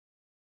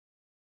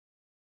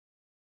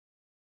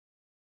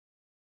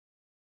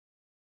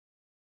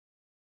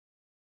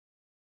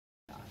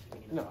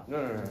No.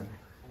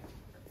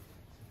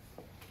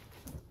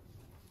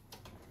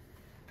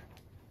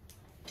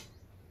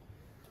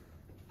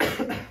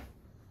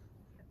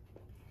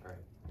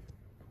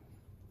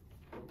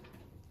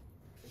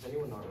 Is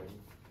anyone not ready?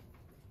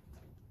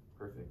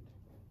 Perfect.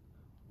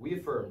 We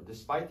affirm,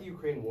 despite the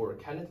Ukraine war,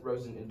 Kenneth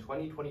Rosen in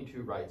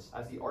 2022 writes,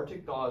 as the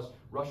Arctic thaws,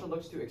 Russia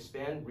looks to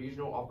expand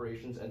regional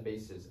operations and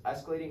bases,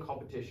 escalating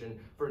competition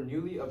for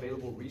newly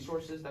available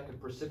resources that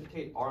could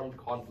precipitate armed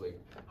conflict.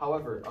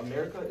 However,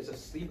 America is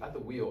asleep at the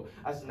wheel,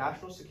 as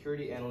national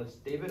security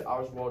analyst David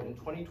Oswald in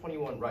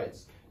 2021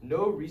 writes,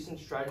 no recent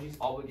strategies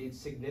obligate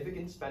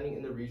significant spending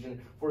in the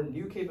region for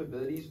new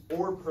capabilities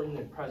or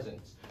permanent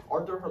presence.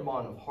 Arthur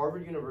Herman of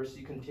Harvard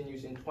University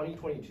continues in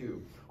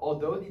 2022.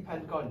 Although the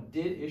Pentagon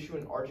did issue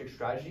an Arctic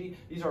strategy,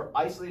 these are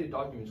isolated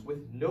documents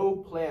with no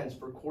plans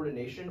for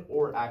coordination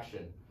or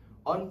action.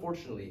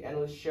 Unfortunately,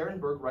 analyst Sharon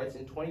Burke writes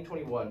in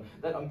 2021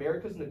 that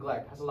America's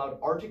neglect has allowed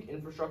Arctic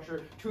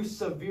infrastructure to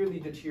severely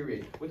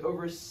deteriorate, with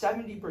over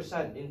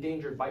 70%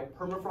 endangered by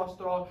permafrost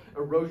thaw,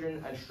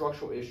 erosion, and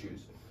structural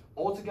issues.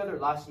 Altogether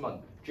last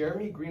month,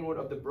 Jeremy Greenwood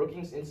of the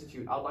Brookings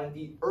Institute outlined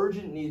the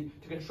urgent need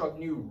to construct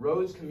new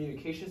roads,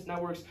 communications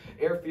networks,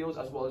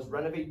 airfields, as well as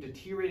renovate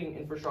deteriorating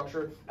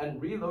infrastructure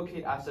and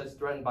relocate assets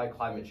threatened by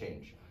climate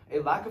change. A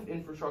lack of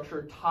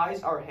infrastructure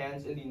ties our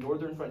hands in the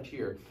northern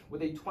frontier,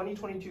 with a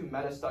 2022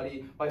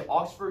 meta-study by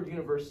Oxford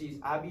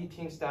University's Abby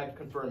Tingstad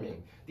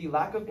confirming the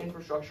lack of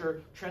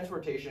infrastructure,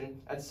 transportation,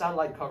 and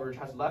satellite coverage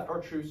has left our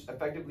troops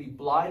effectively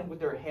blind with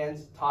their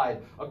hands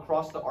tied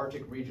across the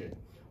Arctic region.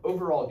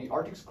 Overall, the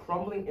Arctic's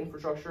crumbling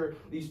infrastructure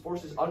leaves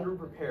forces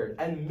underprepared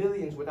and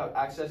millions without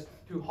access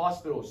to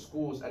hospitals,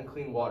 schools, and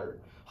clean water.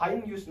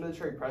 Heightened U.S.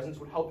 military presence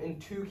would help in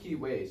two key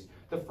ways.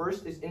 The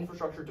first is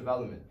infrastructure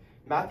development.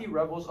 Matthew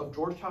Revels of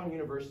Georgetown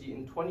University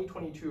in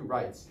 2022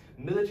 writes,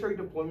 military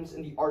deployments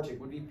in the Arctic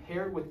would be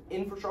paired with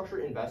infrastructure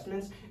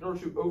investments in order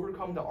to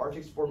overcome the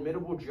Arctic's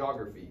formidable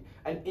geography.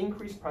 An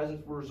increased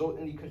presence will result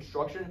in the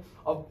construction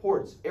of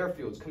ports,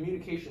 airfields,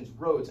 communications,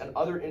 roads, and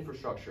other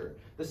infrastructure.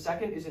 The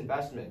second is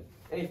investment.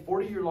 In a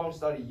 40-year-long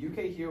study,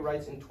 UK HERO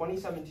writes in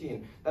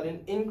 2017 that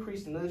an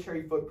increased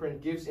military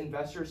footprint gives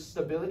investors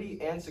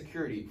stability and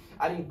security,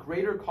 adding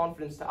greater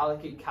confidence to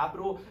allocate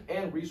capital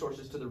and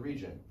resources to the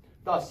region.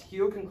 Thus,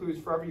 HEO concludes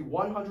for every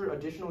 100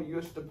 additional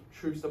U.S.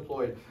 troops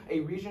deployed, a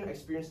region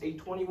experienced a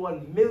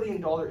 $21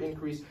 million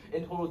increase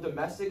in total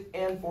domestic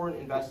and foreign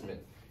investment.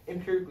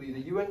 Empirically,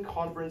 the UN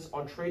Conference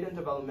on Trade and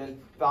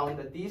Development found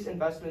that these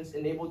investments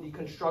enabled the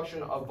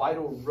construction of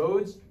vital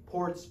roads,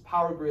 ports,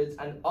 power grids,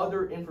 and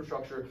other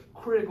infrastructure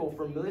critical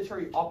for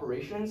military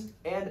operations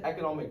and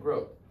economic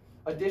growth.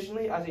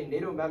 Additionally, as a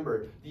NATO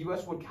member, the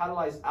U.S. would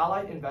catalyze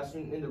allied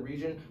investment in the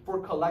region for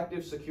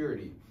collective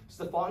security.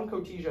 Stefan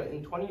Kotija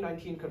in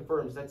 2019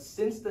 confirms that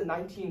since the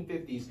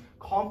 1950s,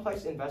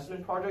 complex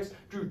investment projects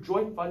drew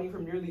joint funding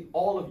from nearly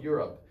all of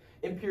Europe.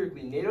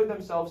 Empirically, NATO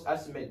themselves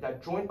estimate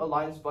that joint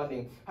alliance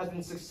funding has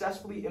been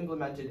successfully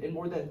implemented in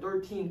more than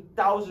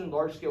 13,000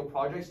 large-scale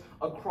projects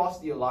across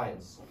the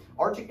alliance.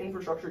 Arctic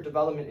infrastructure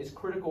development is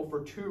critical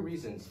for two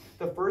reasons.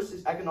 The first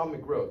is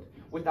economic growth.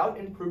 Without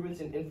improvements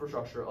in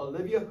infrastructure,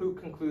 Olivia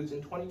Hoop concludes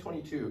in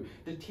 2022,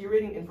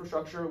 deteriorating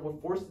infrastructure will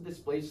force the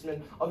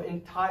displacement of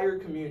entire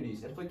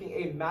communities, inflicting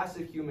a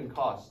massive human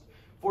cost.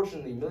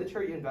 Fortunately,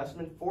 military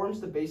investment forms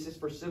the basis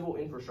for civil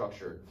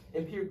infrastructure.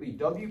 Empirically,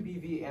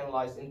 WBV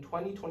analyzed in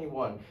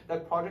 2021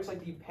 that projects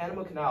like the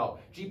Panama Canal,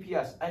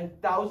 GPS, and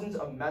thousands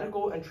of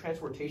medical and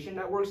transportation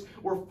networks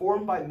were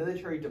formed by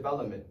military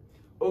development.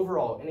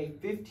 Overall, in a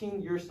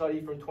 15-year study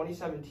from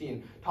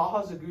 2017,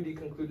 Taha Zagudi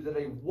concluded that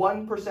a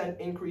 1%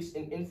 increase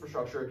in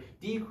infrastructure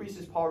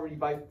decreases poverty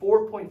by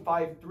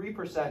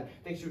 4.53%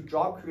 thanks to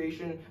job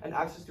creation and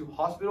access to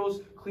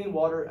hospitals, clean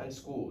water, and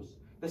schools.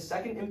 The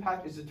second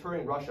impact is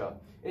deterring Russia.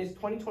 In his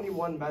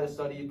 2021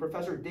 meta-study,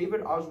 Professor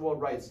David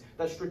Oswald writes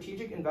that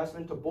strategic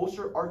investment to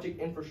bolster Arctic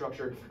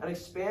infrastructure and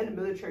expand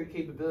military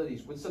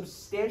capabilities would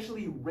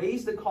substantially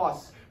raise the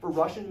costs for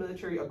Russian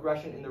military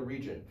aggression in the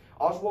region.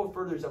 Oswald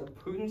furthers that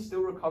Putin,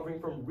 still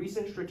recovering from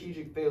recent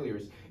strategic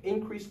failures,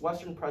 increased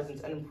Western presence,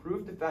 and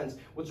improved defense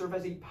would serve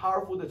as a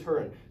powerful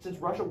deterrent, since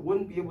Russia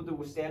wouldn't be able to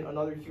withstand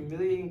another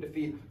humiliating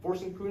defeat,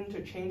 forcing Putin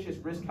to change his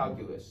risk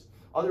calculus.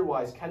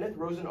 Otherwise, Kenneth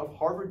Rosen of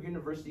Harvard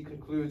University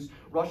concludes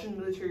Russian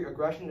military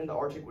aggression in the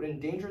Arctic would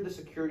endanger the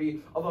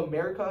security of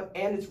America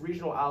and its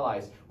regional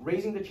allies,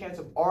 raising the chance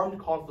of armed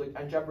conflict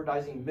and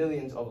jeopardizing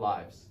millions of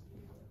lives.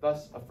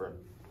 Thus, affirm.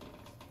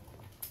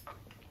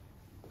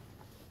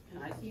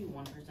 Can I see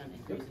 1%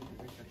 increase in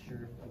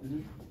infrastructure,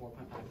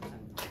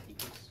 4.5%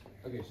 decrease?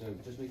 Okay, so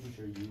just making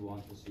sure you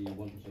want to see 1%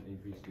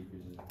 increase,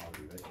 decreases in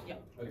poverty, right? Yeah.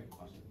 Okay,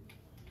 awesome.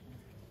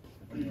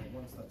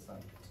 Once that's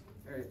done.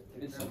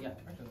 It's yeah.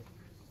 Actually.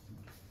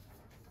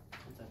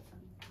 Once that's done.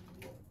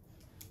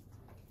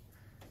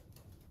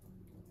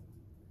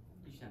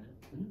 Did you send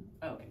it? Mm-hmm.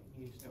 Oh, okay.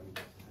 You just go.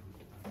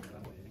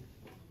 I'm waiting.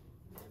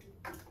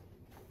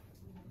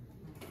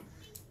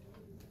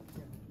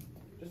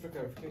 Just for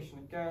clarification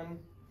again,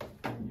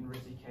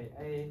 University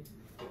KA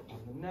on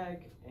the neg,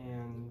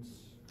 and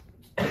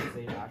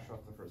Zane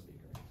Ashroff, the first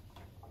speaker.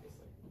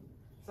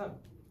 So,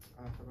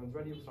 if everyone's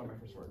ready, we'll start my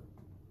first word.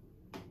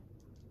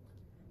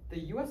 The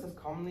US has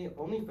commonly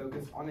only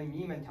focused on a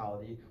me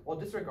mentality while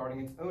disregarding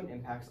its own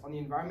impacts on the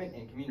environment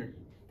and community.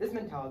 This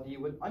mentality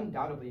would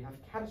undoubtedly have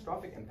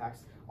catastrophic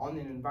impacts on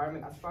an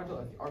environment as fragile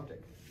as the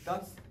Arctic.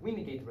 Thus, we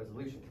negate the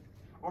resolution.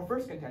 Our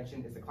first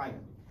contention is the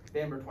climate.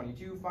 Bamber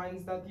 22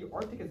 finds that the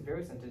Arctic is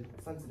very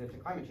sensitive to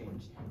climate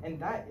change, and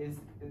that it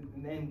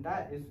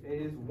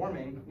is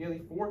warming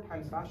nearly 4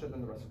 times faster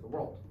than the rest of the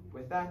world.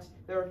 With that,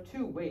 there are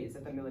 2 ways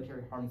that the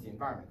military harms the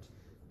environment.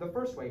 The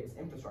first way is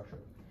infrastructure.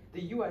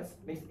 The US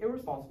makes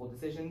irresponsible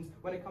decisions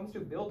when it comes to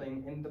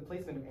building and the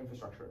placement of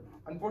infrastructure.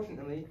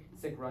 Unfortunately,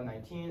 SICRA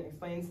 19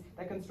 explains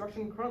that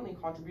construction currently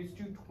contributes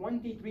to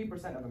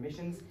 23% of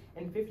emissions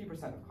and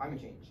 50% of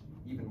climate change.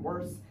 Even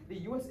worse, the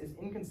US is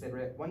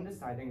inconsiderate when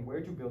deciding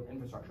where to build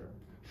infrastructure.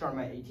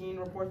 Sharma 18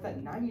 reports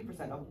that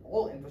 90% of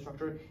all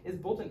infrastructure is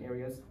built in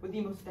areas with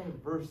the most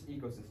diverse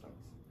ecosystems.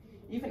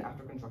 Even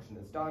after construction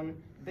is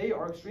done, they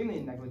are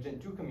extremely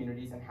negligent to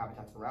communities and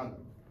habitats around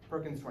them.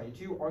 Perkins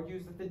 22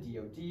 argues that the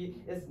DoD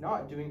is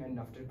not doing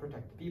enough to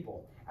protect the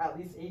people. At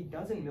least a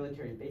dozen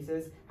military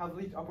bases have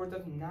leaked upwards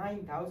of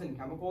 9,000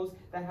 chemicals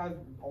that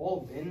have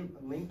all been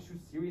linked to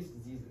serious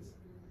diseases.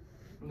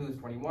 Lewis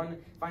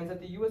 21 finds that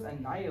the US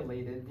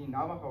annihilated the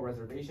Navajo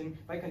reservation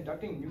by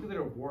conducting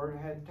nuclear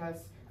warhead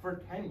tests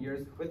for 10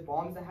 years with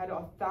bombs that had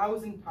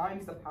 1,000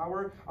 times the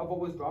power of what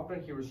was dropped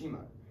on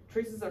Hiroshima.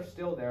 Traces are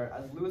still there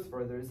as Lewis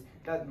furthers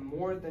that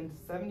more than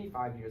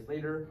 75 years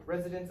later,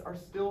 residents are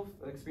still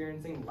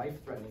experiencing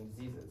life-threatening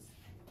diseases.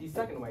 The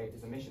second way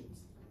is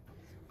emissions.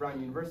 Brown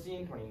University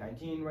in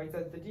 2019 writes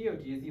that the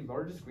DoD is the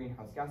largest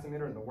greenhouse gas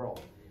emitter in the world.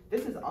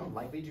 This is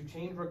unlikely to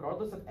change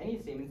regardless of any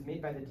statements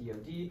made by the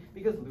DoD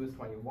because Lewis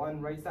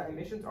 21 writes that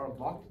emissions are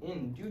locked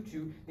in due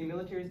to the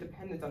military's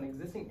dependence on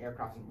existing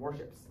aircraft and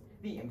warships.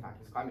 The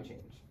impact is climate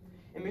change.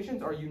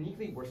 Emissions are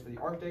uniquely worse for the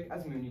Arctic,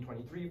 as Mooney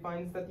 23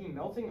 finds that the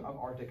melting of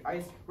Arctic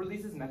ice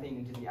releases methane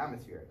into the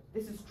atmosphere.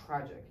 This is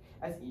tragic,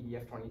 as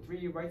EDF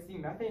 23 writes the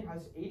methane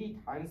has 80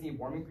 times the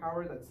warming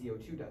power that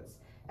CO2 does.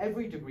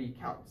 Every degree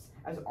counts,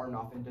 as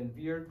Arnoff and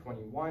Denvir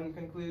 21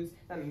 concludes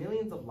that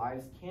millions of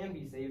lives can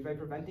be saved by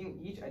preventing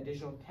each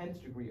additional 10th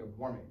degree of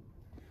warming.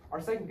 Our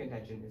second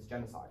contention is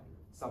genocide.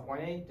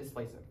 Subpoint A,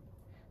 displacement.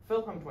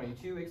 Philcom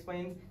 22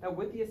 explains that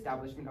with the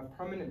establishment of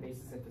permanent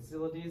bases and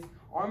facilities,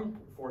 armed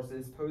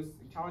forces pose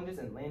challenges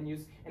in land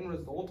use and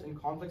result in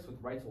conflicts with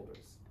rights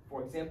holders.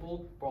 For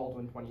example,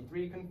 Baldwin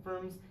 23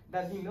 confirms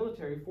that the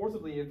military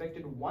forcibly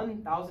evicted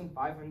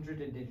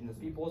 1,500 indigenous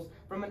peoples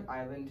from an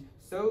island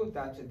so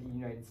that the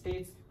United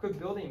States could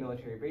build a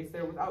military base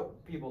there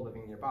without people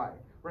living nearby.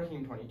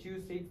 Raheem 22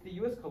 states the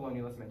U.S.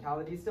 colonialist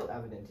mentality is still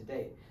evident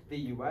today. The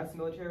U.S.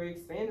 military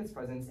expands its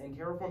presence and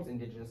terraforms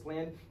indigenous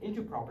land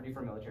into property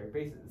for military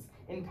bases.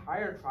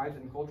 Entire tribes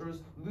and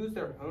cultures lose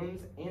their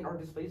homes and are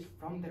displaced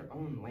from their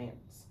own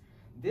lands.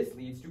 This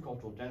leads to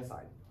cultural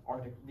genocide.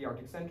 The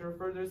Arctic Center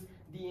furthers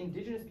the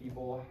indigenous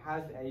people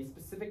have a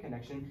specific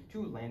connection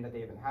to land that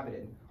they have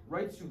inhabited.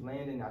 Rights to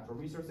land and natural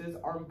resources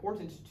are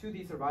important to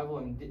the survival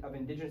of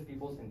indigenous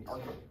peoples in the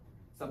Arctic.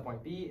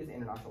 Subpoint B is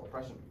international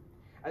oppression.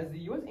 As the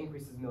U.S.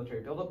 increases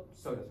military buildup,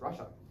 so does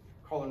Russia.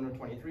 Column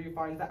 23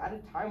 finds that at a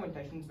time when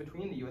tensions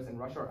between the U.S. and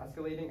Russia are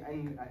escalating,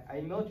 and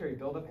a military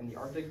buildup in the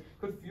Arctic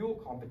could fuel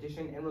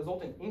competition and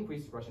result in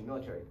increased Russian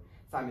military.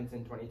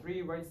 Simonson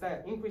 23 writes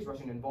that increased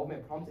Russian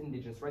involvement prompts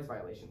indigenous rights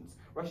violations.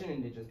 Russian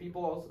indigenous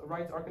people's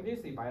rights are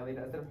continuously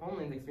violated as their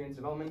homelands experience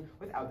development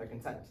without their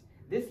consent.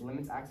 This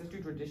limits access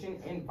to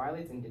tradition and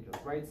violates indigenous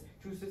rights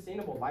to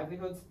sustainable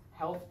livelihoods,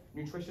 health,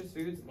 nutritious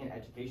foods, and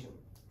education.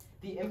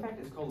 The impact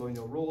is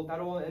colonial rule that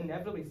will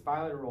inevitably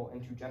spiral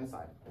into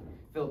genocide.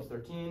 Phillips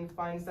 13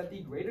 finds that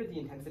the greater the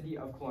intensity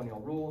of colonial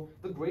rule,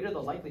 the greater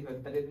the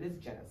likelihood that it is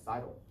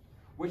genocidal.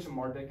 Which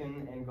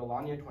Mardikan and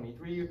Galania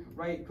 23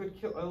 could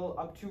kill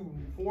up to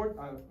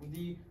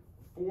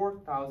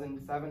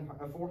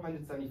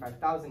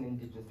 475,000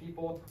 indigenous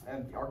people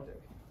of the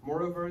Arctic.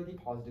 Moreover, the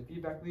positive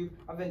feedback loop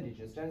of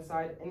indigenous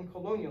genocide and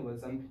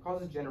colonialism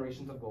causes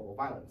generations of global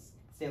violence.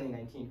 Stanley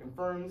 19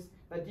 confirms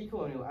that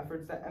decolonial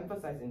efforts that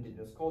emphasize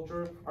indigenous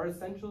culture are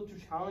essential to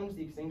challenge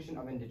the extinction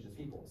of indigenous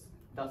peoples.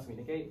 Thus we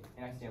negate,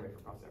 and I stand ready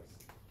for cross-checks.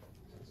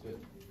 Sounds good.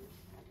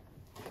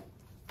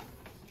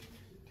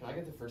 Can I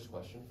get the first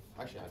question?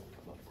 Actually, I have to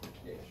come up.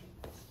 Yeah,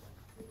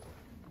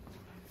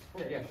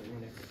 sure. Yeah, sure. You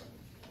can next question.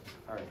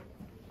 All right.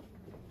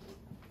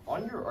 On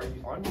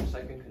your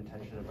second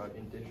contention about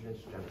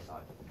indigenous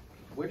genocide,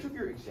 which of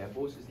your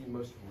examples is the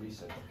most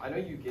recent? I know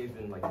you gave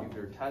in like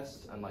nuclear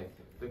tests and like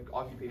the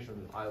occupation of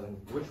an island.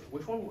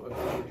 Which one would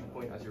you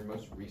point as your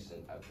most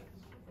recent evidence?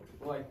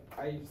 Like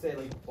I say,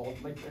 like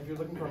if you're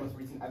looking for most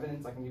recent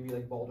evidence, I can give you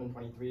like Baldwin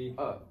 23.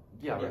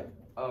 Yeah, right.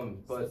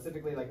 But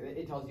specifically, like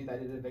it tells you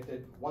that it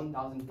evicted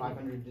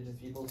 1,500 indigenous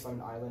peoples from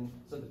an island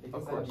so that they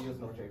could set up the U.S.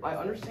 military. I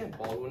understand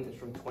Baldwin is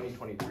from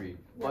 2023,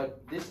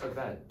 but this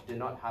event did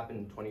not happen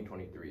in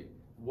 2023.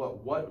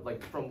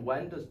 from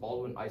when does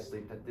Baldwin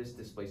isolate that this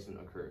displacement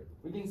occurred?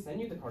 We can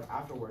send you the card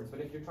afterwards, but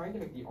if you're trying to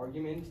make the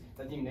argument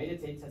that the United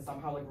States has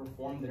somehow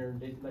reformed their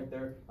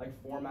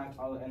format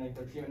and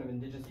their treatment of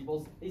indigenous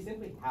peoples, they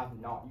simply have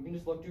not. You can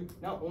just look to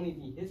not only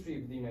the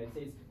history of the United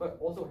States, but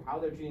also how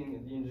they're treating the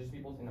indigenous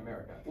peoples in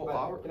America.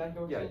 Well, can I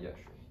go? Yeah, sure.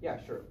 Yeah,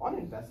 sure. On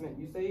investment,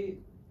 you say.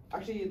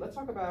 Actually, let's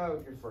talk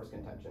about your first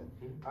contention.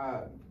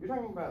 You're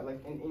talking about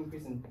an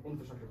increase in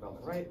infrastructure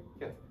development, right?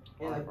 Yeah.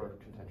 And our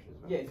contention is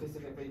about. Yeah,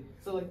 specifically.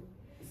 So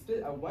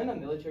when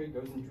military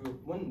goes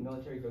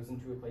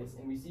into a place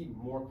and we see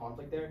more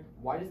conflict there,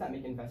 why does that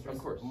make investors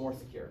more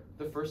secure?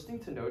 The first thing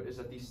to note is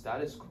that the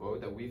status quo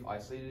that we've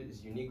isolated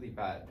is uniquely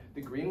bad.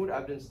 The Greenwood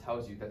evidence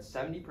tells you that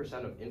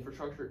 70% of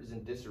infrastructure is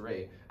in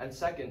disarray, and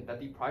second, that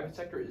the private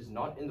sector is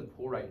not in the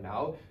pool right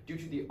now due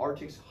to the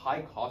Arctic's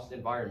high cost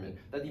environment,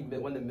 that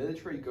when the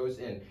military goes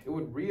in, it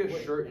would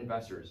reassure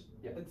investors.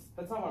 Yeah,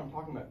 that's not what I'm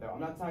talking about though.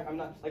 I'm not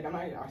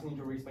asking you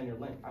to re-explain your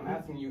link. I'm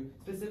asking you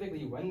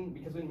specifically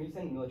because when we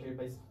send the military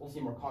place, we'll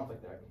see more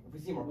conflict there. If we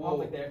see more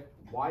conflict there,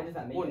 why does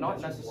that make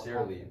not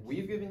necessarily.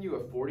 We've given you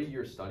a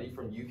 40-year study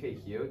from UK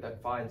HEO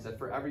that finds that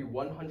for every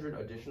 100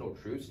 additional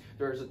troops,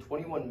 there is a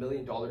 $21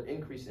 million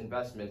increase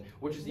investment,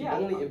 which is the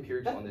only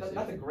empirics on this issue.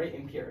 That's a great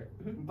empiric,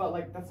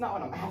 but that's not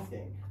what I'm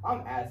asking.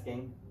 I'm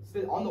asking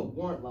on the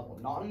warrant level,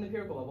 not on the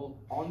empirical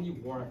level, on the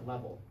warrant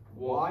level.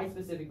 Why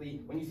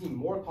specifically, when you see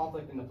more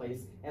conflict in the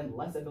place and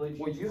less ability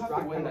to you have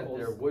to win that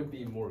there would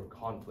be more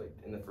conflict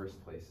in the first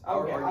place.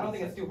 Okay, I don't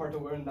think it's too hard to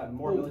win that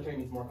more military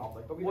means more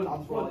conflict. But we're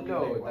arguing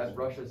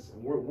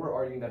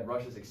that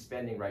Russia's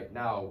expanding right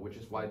now, which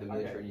is why the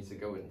military needs to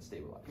go in and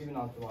stabilize. Moving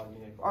on to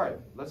unit. All right,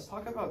 let's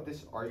talk about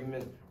this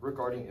argument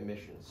regarding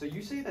emissions. So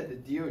you say that the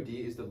DoD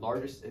is the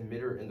largest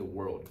emitter in the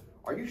world.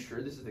 Are you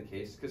sure this is the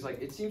case? Because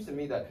it seems to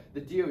me that the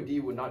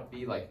DoD would not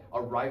be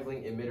a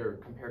rivaling emitter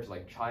compared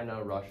to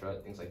China, Russia,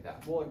 things like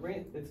that. Well, it's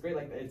great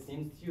it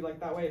seems to you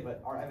that way,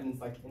 but our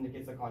evidence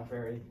indicates the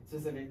contrary.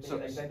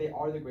 Specifically, that they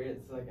are the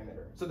greatest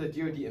emitter. So the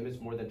DoD emits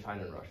more than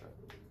China and Russia.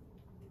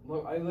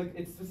 Look,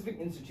 it's specific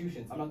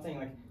institutions. I'm not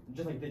saying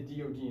just the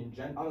DoD in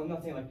general. I'm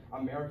not saying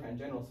America in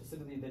general,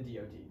 specifically the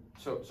DoD.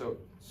 So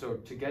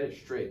to get it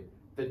straight,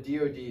 the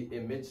DoD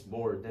emits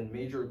more than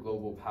major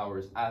global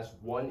powers as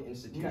one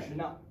institution.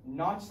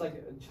 Not just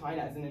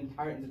China as an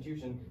entire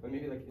institution, but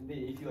maybe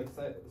if you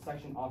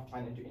section off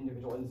China into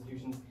individual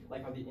institutions,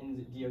 like how the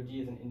DoD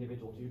is an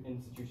individual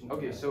institution.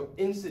 Okay, so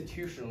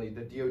institutionally,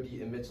 the DoD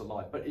emits a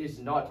lot, but it is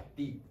not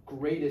the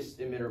greatest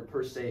emitter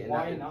per se.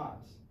 Why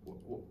not?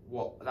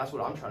 Well, that's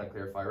what I'm trying to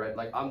clarify, right?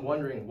 I'm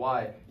wondering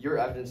why your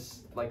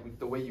evidence,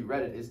 the way you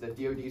read it, is that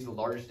DoD is the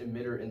largest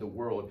emitter in the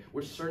world,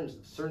 which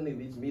certainly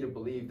leads me to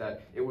believe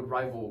that it would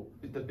rival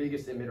the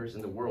biggest emitters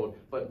in the world.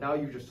 But now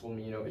you just told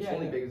me, it's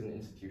only big as an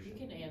institution. You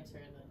can answer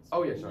that.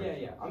 Oh yeah, sorry.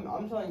 Yeah.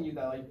 I'm telling you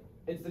that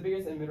it's the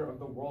biggest emitter of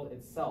the world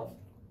itself.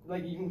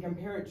 You can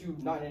compare it to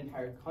not an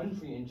entire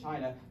country in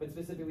China, but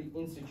specifically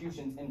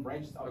institutions and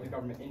branches of the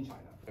government in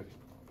China.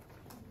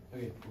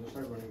 Okay, we'll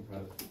start running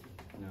prep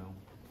now.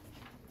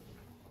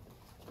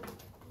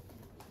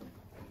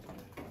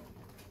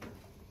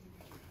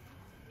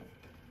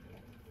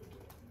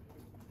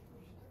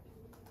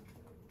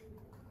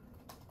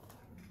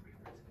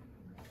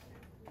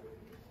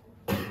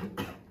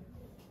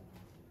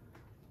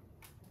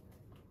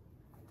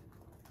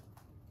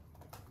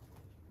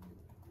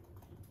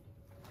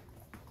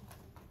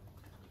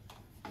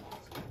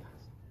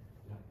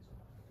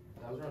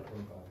 That was around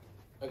 25.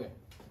 Okay,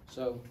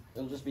 so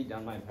it'll just be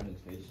down my appendix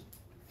page.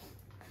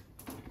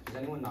 Is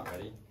anyone not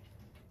ready?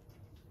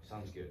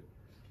 Sounds good.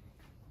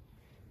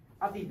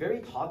 At the very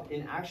top,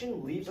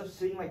 inaction leaves us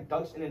sitting like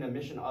ducks in an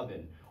emission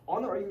oven.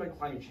 On the argument of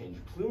climate change,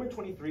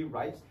 Plumer23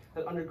 writes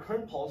that under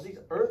current policies,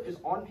 Earth is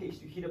on pace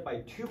to heat up by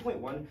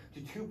 2.1 to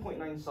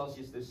 2.9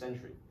 Celsius this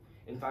century.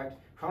 In fact,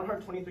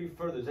 Crownheart23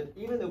 furthers that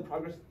even though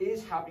progress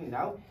is happening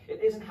now,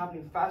 it isn't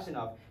happening fast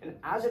enough, and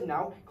as of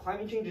now,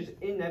 climate change is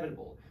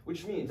inevitable,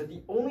 which means that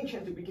the only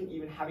chance that we can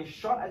even have a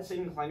shot at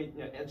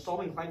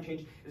solving climate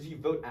change is if you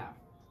vote AF.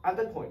 At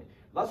that point,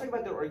 let's talk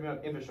about the argument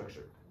of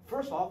infrastructure.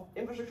 First off,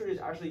 infrastructure is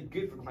actually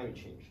good for climate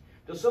change.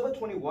 De Silva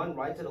 21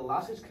 writes that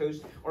Alaska's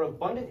coasts are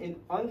abundant in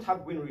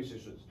untapped wind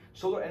resources.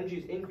 Solar energy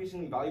is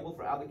increasingly valuable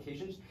for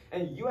applications,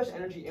 and U.S.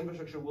 energy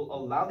infrastructure will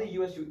allow the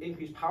U.S. to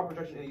increase power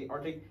production in the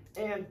Arctic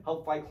and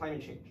help fight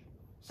climate change.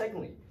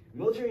 Secondly,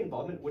 military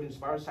involvement would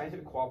inspire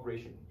scientific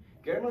cooperation.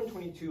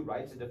 Garamond22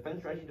 writes that defense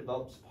strategy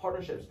develops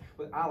partnerships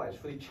with allies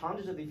for the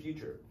challenges of the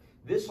future.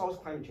 This solves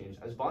climate change.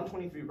 As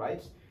Bond23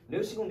 writes,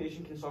 no single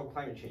nation can solve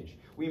climate change.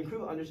 We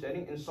improve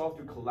understanding and solve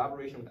through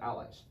collaboration with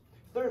allies.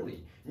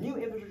 Thirdly, new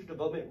infrastructure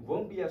development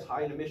won't be as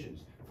high in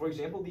emissions. For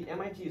example, the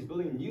MIT is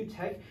building new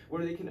tech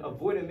where they can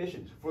avoid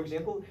emissions. For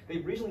example,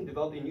 they've recently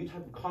developed a new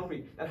type of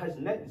concrete that has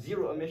net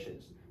zero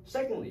emissions.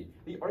 Secondly,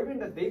 the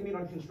argument that they've made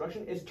on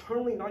construction is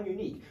totally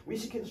non-unique. We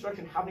see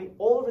construction happening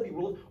all over the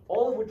world,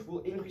 all of which will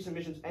increase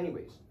emissions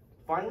anyways.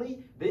 Finally,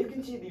 they've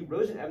conceded the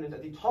erosion evidence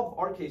at the top of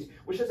our case,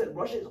 which says that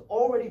Russia is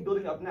already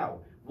building up now.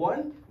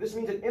 One, this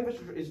means that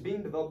infrastructure is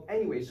being developed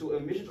anyway, so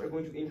emissions are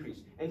going to increase.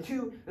 And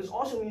two, this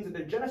also means that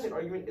their genocide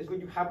argument is going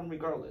to happen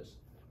regardless.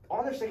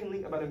 On their second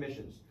link about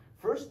emissions,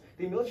 first,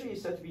 the military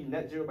is set to be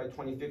net zero by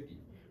 2050.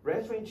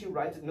 Rand 22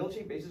 writes that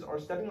military bases are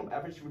stepping up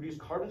efforts to reduce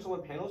carbon solar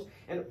panels,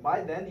 and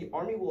by then the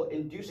Army will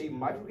induce a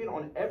microgrid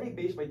on every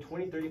base by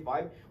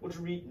 2035, which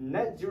will reach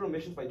net zero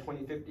emissions by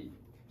 2050.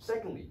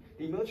 Secondly,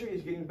 the military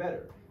is getting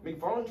better.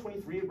 McFarland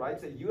 23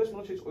 writes that U.S.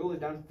 military's oil is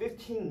down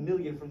 15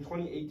 million from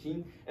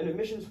 2018, and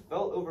emissions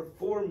fell over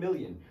 4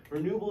 million.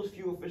 Renewables,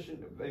 fuel-efficient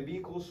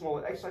vehicles,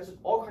 smaller exercises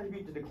all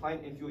contribute to decline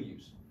in fuel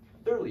use.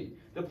 Thirdly,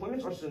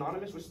 deployments are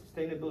synonymous with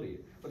sustainability.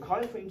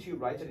 McFarland 22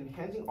 writes that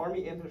enhancing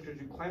Army infrastructure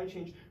through climate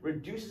change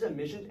reduces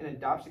emissions and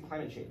adapts to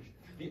climate change.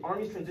 The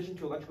Army's transition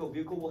to electrical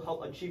vehicle will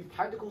help achieve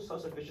tactical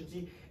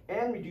self-sufficiency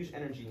and reduce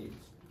energy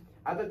needs.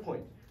 At that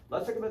point,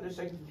 let's talk about their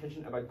second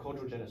contention about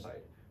cultural genocide.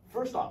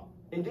 First off,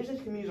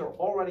 indigenous communities are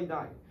already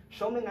dying.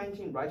 Shulman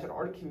 19 writes that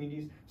Arctic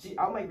communities see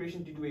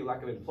outmigration due to a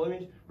lack of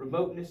employment,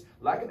 remoteness,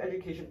 lack of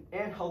education,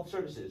 and health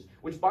services,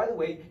 which, by the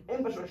way,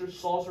 infrastructure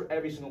solves for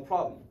every single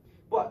problem.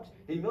 But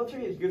the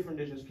military is good for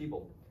indigenous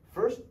people.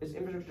 First is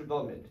infrastructure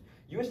development.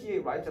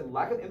 USDA writes that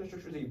lack of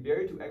infrastructure is a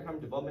barrier to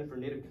economic development for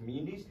native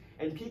communities,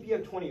 and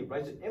PPF 20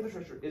 writes that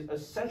infrastructure is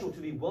essential to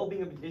the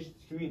well-being of indigenous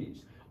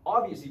communities.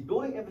 Obviously,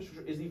 building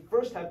infrastructure is the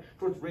first step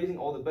towards raising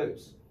all the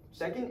boats.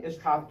 Second is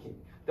trafficking.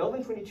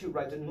 Delvin 22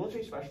 writes that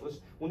military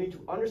specialists will need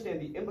to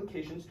understand the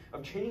implications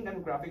of changing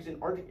demographics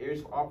in Arctic areas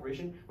of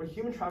operation where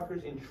human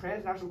traffickers and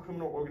transnational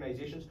criminal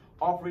organizations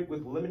operate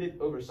with limited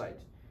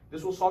oversight.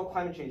 This will solve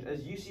climate change,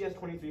 as UCS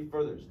 23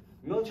 furthers.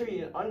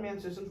 Military and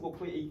unmanned systems will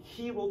play a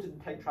key role to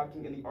detect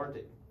trafficking in the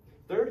Arctic.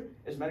 Third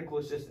is medical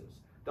assistance.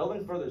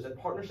 Delvin furthers that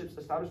partnerships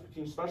established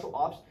between special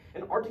ops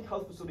and Arctic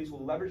health facilities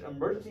will leverage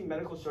emergency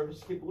medical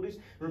service capabilities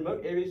in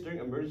remote areas during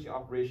emergency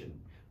operation.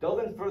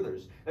 Delvin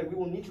furthers that we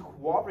will need to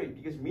cooperate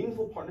because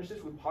meaningful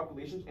partnerships with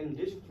populations and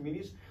indigenous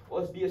communities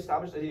will be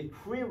established as a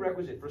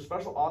prerequisite for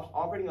special ops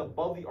operating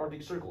above the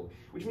Arctic Circle,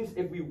 which means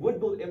if we would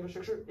build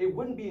infrastructure, it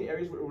wouldn't be in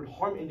areas where it would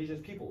harm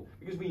indigenous people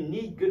because we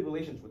need good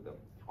relations with them.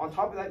 On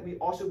top of that, we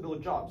also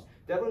build jobs.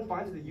 Devlin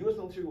finds that the U.S.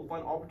 military will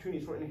find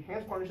opportunities for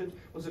enhanced partnerships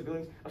with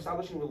civilians,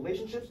 establishing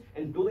relationships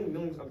and building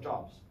millions of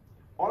jobs.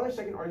 On their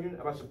second argument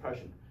about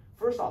suppression,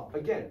 first off,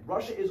 again,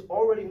 Russia is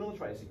already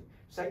militarizing.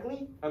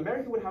 Secondly,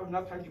 America would have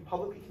enough time to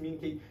publicly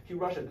communicate to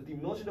Russia that the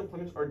military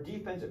deployments are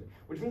defensive,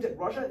 which means that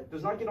Russia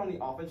does not get on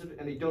the offensive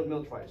and they don't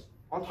militarize.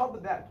 On top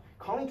of that,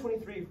 Colony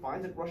 23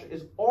 finds that Russia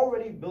is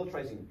already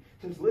militarizing,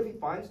 since Livy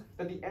finds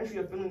that the entry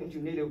of Finland into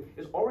NATO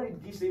is already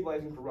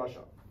destabilizing for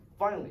Russia.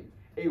 Finally,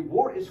 a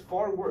war is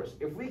far worse.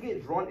 If we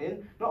get drawn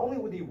in, not only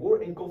would the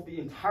war engulf the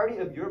entirety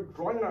of Europe,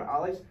 drawing in our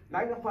allies,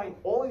 magnifying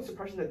all the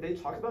suppression that they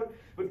talk about,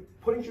 but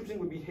putting troops in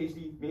would be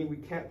hasty, meaning we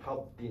can't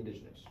help the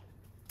indigenous.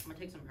 I'm gonna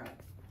take some pride.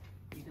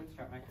 You can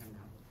start my time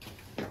now.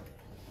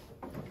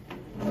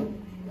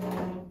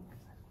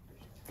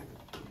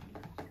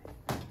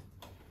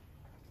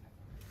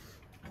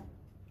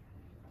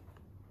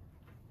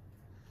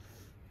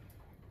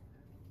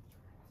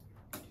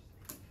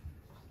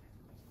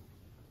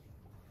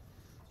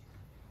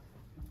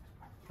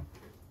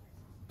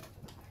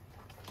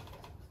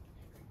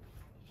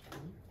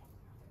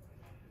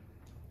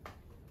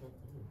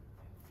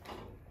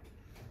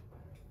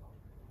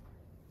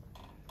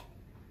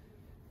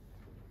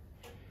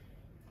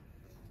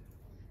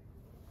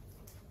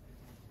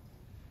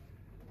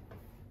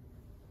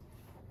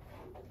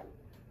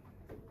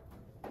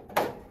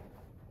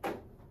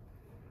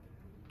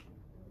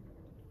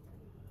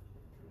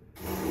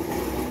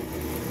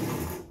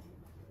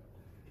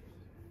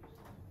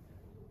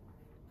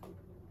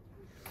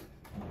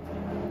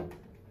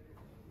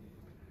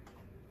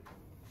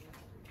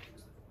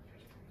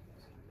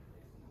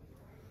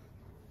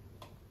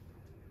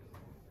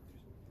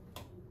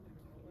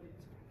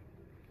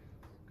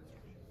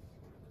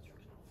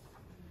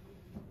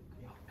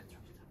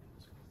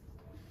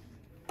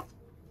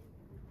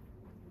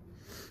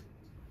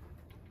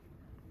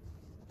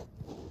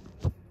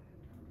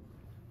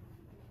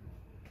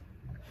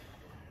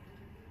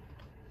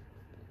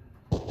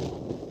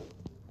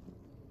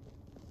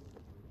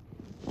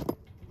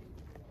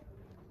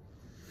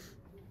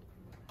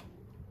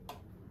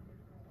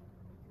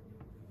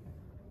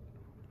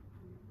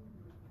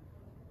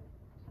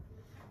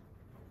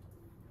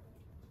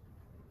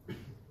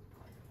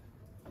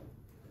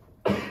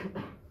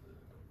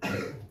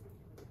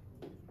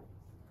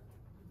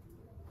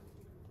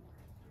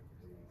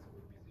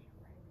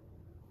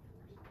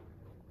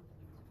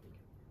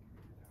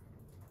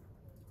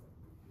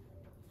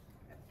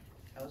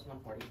 That was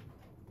 140.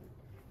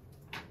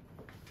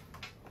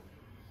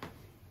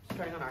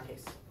 Starting on our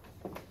case.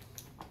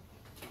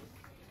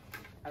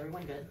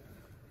 Everyone good?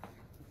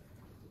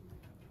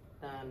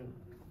 Then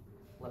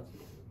let's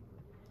begin.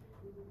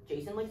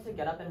 Jason likes to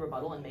get up and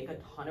rebuttal and make a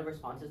ton of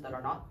responses that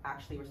are not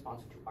actually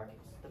responsive to our case.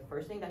 The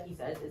first thing that he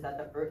says is that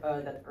the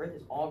Earth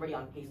is already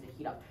on pace to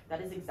heat up.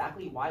 That is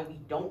exactly why we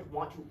don't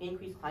want to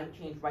increase climate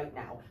change right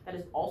now. That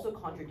is also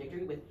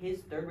contradictory with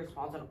his third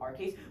response on our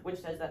case, which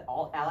says that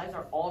all allies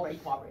are already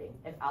cooperating.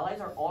 If allies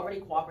are already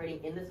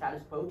cooperating in the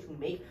status quo to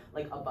make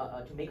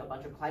a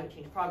bunch of climate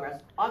change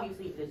progress,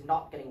 obviously it is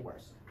not getting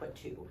worse. But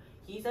two,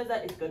 he says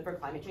that it's good for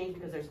climate change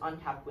because there's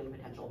untapped wind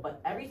potential, but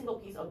every single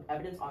piece of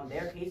evidence on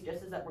their case just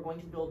says that we're going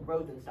to build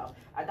roads and stuff.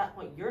 At that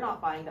point, you're not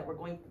buying that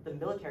the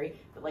military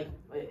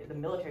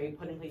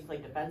put in place to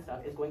defend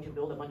stuff is going to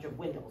build a bunch of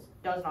windmills.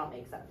 Does not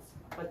make sense.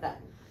 But then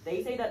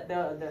they say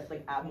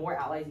that more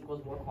allies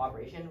equals more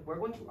cooperation. We're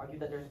going to argue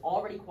that there's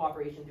already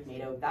cooperation through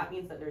NATO. That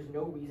means that there's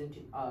no reason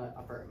to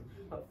affirm.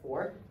 But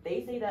four,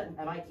 they say that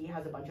MIT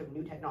has a bunch of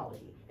new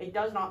technology. It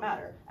does not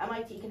matter.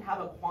 MIT can have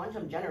a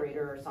quantum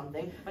generator or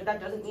something, but that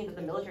doesn't mean that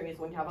the military is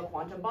going to have a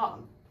quantum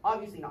bomb.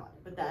 Obviously not.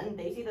 But then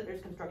they say that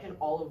there's construction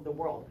all over the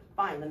world.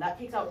 Fine, then that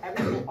takes out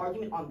every single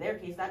argument on their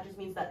case. That just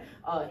means that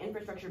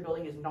infrastructure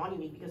building is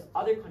non-unique because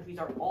other countries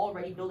are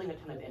already building a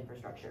ton of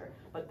infrastructure.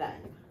 But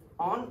then,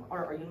 on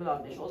our argument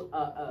about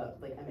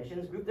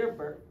emissions,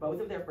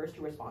 both of their first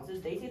two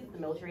responses, they say that the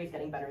military is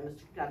getting better in the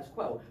status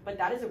quo, but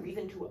that is a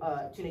reason to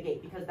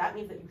negate, because that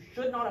means that you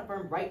should not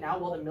affirm right now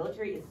while the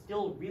military is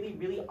still really,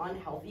 really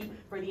unhealthy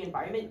for the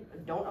environment.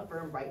 Don't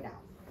affirm right now.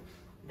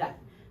 Then,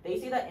 they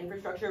say that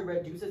infrastructure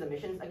reduces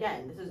emissions.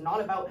 Again, this is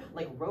not about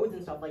roads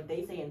and stuff like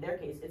they say in their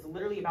case. It's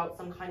literally about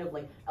some kind of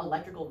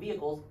electrical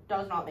vehicles.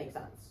 Does not make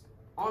sense.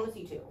 On the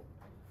C2.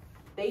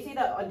 They say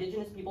that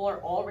indigenous people are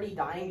already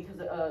dying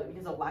because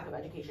of lack of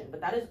education,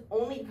 but that is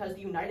only because the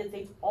United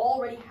States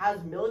already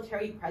has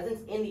military presence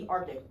in the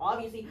Arctic.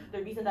 Obviously,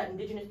 the reason that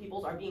indigenous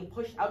peoples are being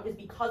pushed out is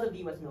because of the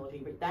U.S. military.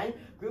 But then,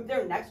 group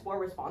their next four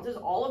responses.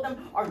 All of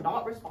them are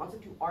not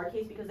responsive to our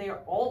case because they are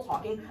all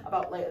talking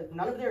about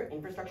none of their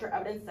infrastructure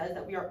evidence says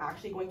that we are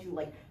actually going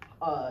to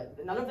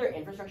none of their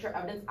infrastructure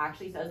evidence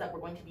actually says that we're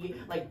going to be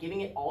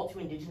giving it all to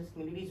indigenous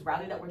communities,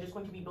 rather that we're just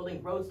going to be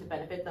building roads to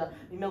benefit the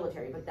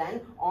military. But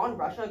then on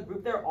Russia,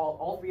 group their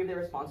all three of their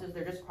responses.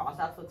 They're just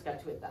crossouts. Let's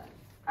get to it then.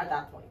 At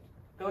that point,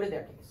 go to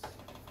their case.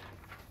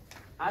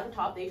 At the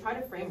top, they try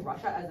to frame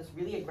Russia as this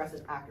really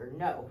aggressive actor.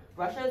 No,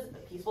 Russia is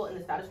peaceful in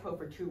the status quo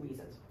for two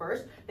reasons.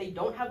 First, they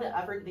don't have the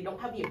effort, they don't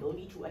have the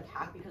ability to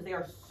attack because they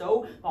are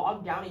so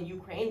bogged down in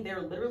Ukraine.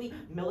 They're literally,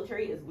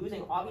 military is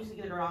losing.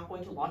 Obviously, they're not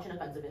going to launch an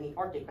offensive in the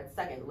Arctic. But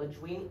second,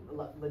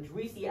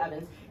 Ladrisi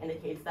evidence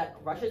indicates that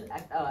Russia's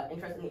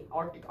interests in the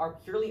Arctic are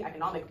purely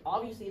economic.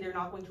 Obviously, they're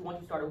not going to want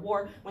to start a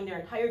war when their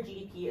entire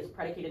GDP is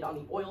predicated on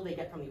the oil they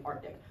get from the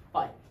Arctic.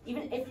 But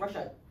even if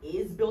Russia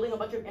is building a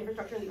bunch of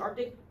infrastructure in the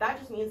Arctic, that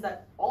just means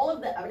that all of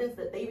the evidence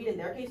that they read in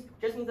their case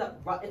just means that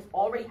it's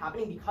already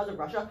happening because of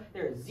Russia.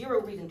 There is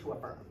zero reason to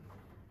affirm.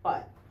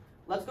 But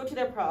let's go to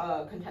their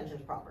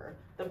contentions proper.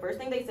 The first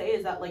thing they say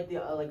is that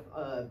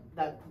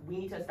that we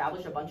need to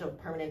establish a bunch of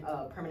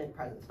permanent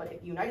presence. But if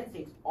the United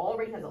States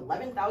already has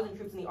 11,000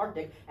 troops in the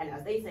Arctic, and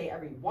as they say,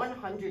 every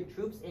 100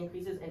 troops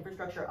increases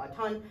infrastructure a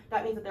ton,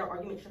 that means that their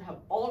argument should have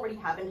already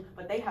happened,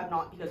 but they have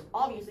not, because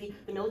obviously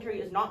the military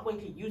is not going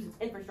to use its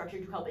infrastructure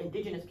to help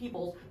indigenous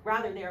peoples.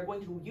 Rather, they are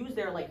going to use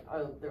their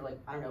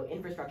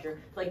infrastructure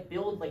to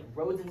build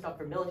roads and stuff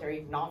for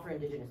military, not for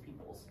indigenous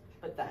peoples.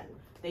 But then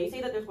they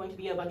say that there's going to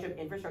be a bunch of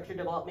infrastructure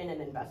development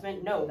and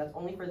investment. No, that's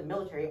only for the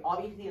military.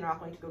 Obviously, they're not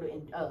going to go to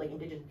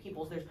indigenous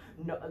peoples. There's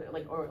no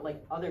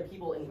other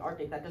people in the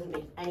Arctic. That doesn't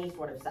make any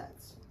sort of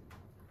sense.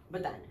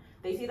 But then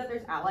they say that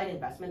there's allied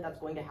investment that's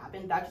going to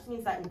happen. That just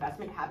means that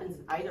investment happens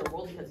in either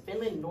world because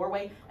Finland,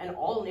 Norway, and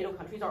all NATO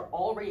countries are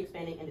already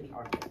expanding into the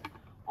Arctic.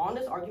 On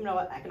this argument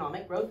about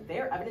economic growth,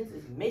 their evidence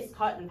is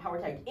miscut and power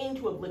tagged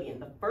into oblivion.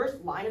 The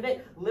first line of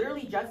it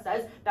literally just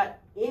says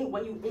that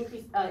when you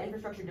increase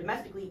infrastructure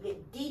domestically,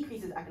 it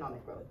decreases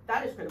economic growth.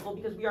 That is critical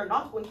because we are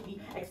not going to be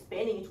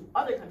expanding into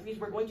other countries.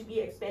 We're going to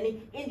be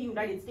expanding in the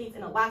United States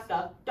and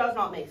Alaska. Does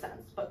not make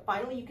sense. But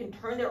finally, you can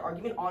turn their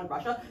argument on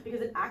Russia because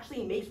it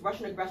actually makes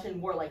Russian aggression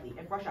more likely.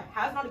 If Russia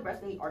has not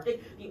aggressed in the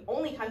Arctic, the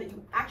only time that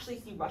you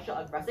actually see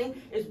Russia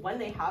aggressing is when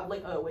they have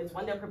is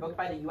when they're provoked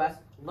by the U.S.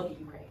 Look at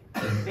Ukraine.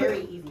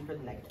 Very easy for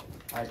the negative.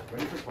 All right,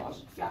 ready for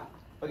cross? Yeah.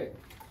 Okay.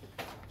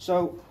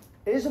 So,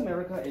 is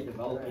America a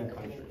developing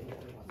country?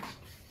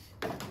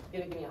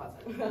 Give me a hot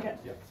second. Okay.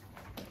 Yeah.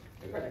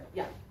 Perfect.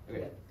 Yeah.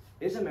 Okay.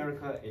 Is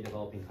America a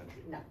developing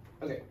country? No.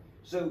 Okay.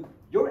 So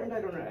your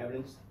anti-donor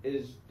evidence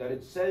is that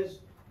it says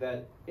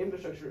that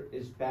infrastructure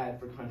is bad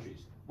for countries.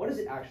 What does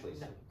it actually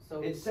say? No.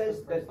 So it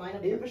says that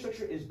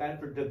infrastructure is bad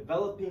for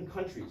developing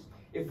countries.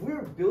 If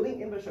we're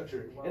building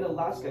infrastructure in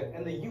Alaska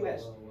and the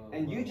U.S.,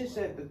 and you just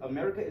said that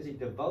America is a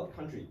developed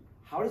country,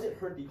 how does it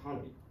hurt the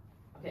economy?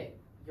 Okay.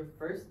 The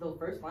first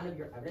line of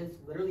your evidence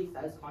literally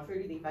says,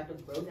 contrary to the effect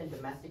of growth and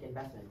domestic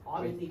investment.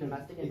 Obviously,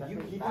 domestic investment.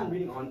 If you keep on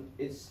reading on,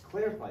 it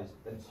clarifies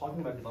that it's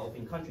talking about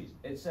developing countries.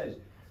 It says,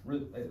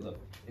 Look,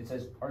 it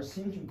says are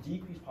seen to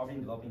decrease poverty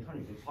in developing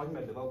countries. It's talking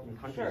about developing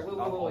countries. Sure, wait,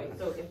 not all wait.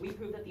 So countries. if we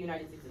prove that the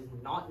United States is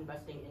not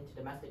investing into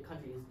domestic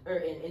countries, or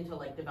into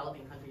like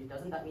developing countries,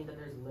 doesn't that mean that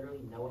there's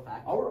literally no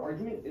effect? Our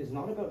argument is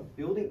not about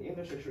building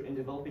infrastructure in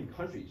developing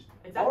countries.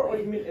 Exactly. Our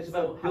argument is So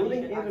about how do you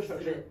building get access to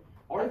infrastructure.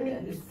 the Our argument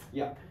evidence? is,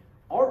 yeah.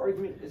 Our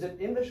argument is that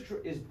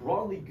infrastructure is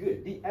broadly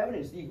good. The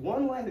evidence, the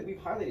one line that we've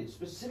highlighted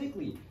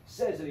specifically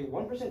says that a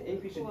 1%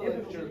 increase in Well, would you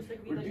infrastructure just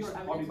agree that reduces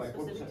your poverty by evidence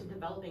is 4%. specific to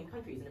developing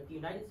countries, and if the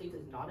United States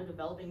is not a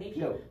developing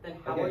nation, No. then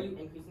how Again, are you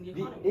increasing the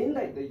The economy?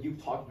 index that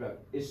you've talked about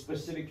is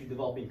specific to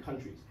developing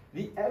countries.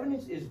 The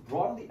evidence is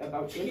broadly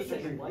about Jesus,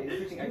 infrastructure what?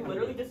 increasing You economy.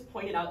 literally just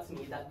pointed out to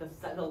me that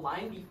the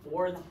line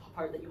before the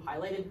part that you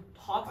highlighted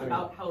talks I mean,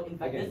 about how again,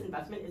 this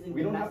investment is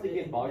We don't have to invested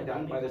get in bogged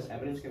down by developing this countries.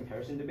 evidence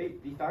comparison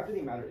debate. The fact of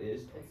the matter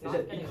is not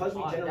that getting because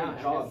we bogged down, generate I'm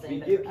just jobs, saying we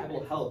that give your people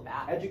evidence is health,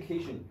 bad.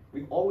 education.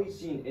 We've always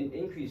seen an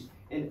increase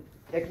in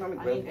economic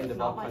I growth mean, in it's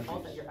not developed my fault that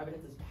countries. your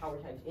evidence is power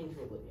tagged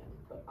into oblivion,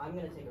 but I'm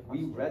gonna take a We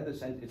question. read the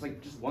sentence. It's like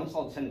just one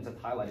solid sentence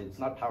that's highlighted. It's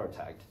not power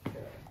tagged.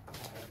 Sure.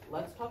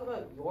 Let's talk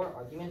about your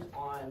argument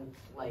on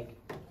like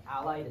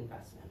allied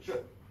investment. Sure.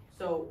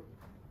 So,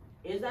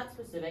 is that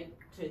specific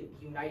to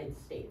the United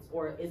States,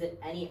 or is it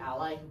any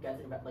ally who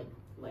gets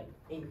like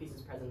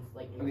increases presence,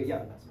 like Okay, increases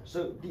yeah. investment?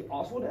 So the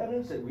Oswald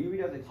evidence that we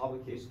read at the top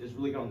of the case is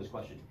really good on this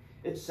question.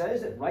 It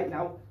says that right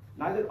now,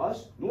 neither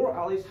us nor our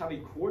allies have a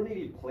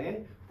coordinated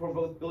plan for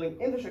both building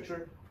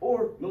infrastructure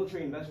or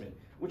military investment,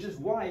 which is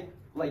why,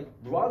 like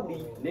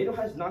broadly, NATO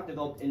has not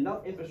developed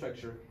enough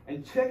infrastructure,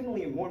 and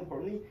technically and more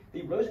importantly,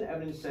 the Rosen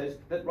evidence says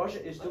that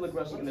Russia is still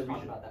aggressing in the Let's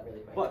region. talk about that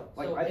really quick. But,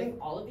 like, so I if think-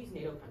 all of these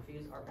NATO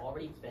countries are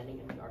already expanding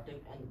in the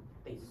Arctic and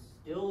they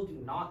still do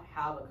not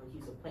have a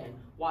cohesive plan,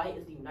 why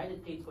is the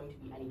United States going to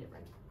be any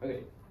different?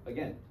 Okay,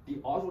 again, the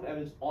Oswald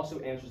evidence also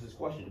answers this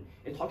question.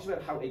 It talks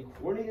about how a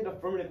coordinated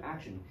affirmative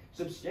action,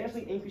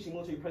 substantially increasing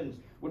military presence,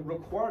 would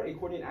require a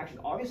coordinated action.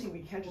 Obviously, we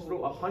can't just throw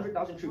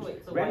 100,000 troops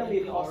Wait, so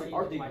randomly why across didn't the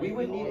Arctic. why We didn't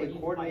would need a already- coordinated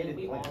Why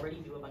plan. didn't we already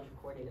do a bunch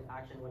of coordinated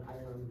action when, I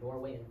don't know,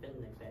 Norway and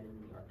Finland expanded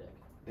in the Arctic?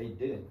 They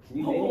didn't. Can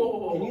you name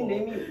me? Can you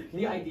name me? Can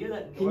The you, idea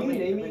that can you Norway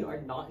name and me- Finland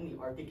are not in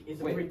the Arctic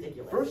is Wait,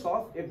 ridiculous. First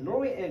off, if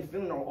Norway and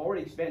Finland are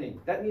already expanding,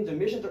 that means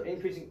emissions are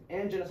increasing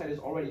and genocide is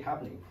already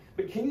happening.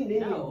 But can you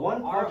name me No,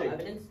 one our project?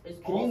 evidence is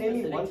Can all you name me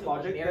specific one to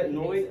project that American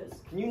Norway?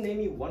 bases. Can you name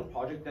me one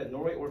project that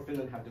Norway or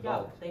Finland have Yeah,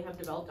 developed? they have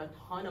developed a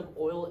ton of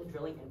oil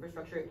drilling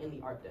infrastructure in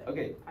the Arctic.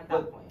 Okay, At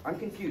but that point. I'm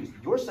confused.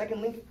 Your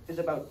second link is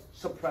about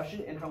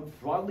suppression and how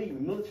broadly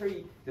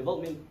military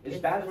development is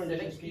It's bad for specific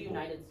indigenous to the people.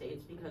 United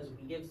States because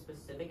we give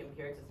specific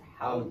empirics as to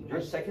how the Your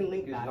United second States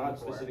link is bad not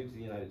before. specific to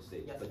the United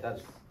States, Yes, but it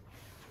that's is.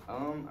 I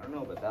don't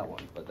know about that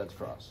one, but that's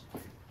for us.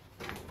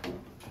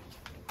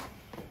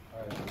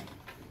 Alright.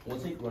 We'll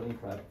take running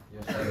prep.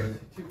 Yes, there's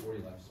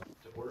 240 left. So.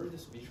 The order of the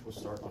speech will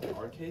start on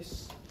our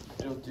case.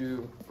 It'll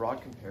do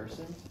broad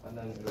comparison, and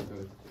then it'll go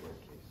to our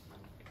case.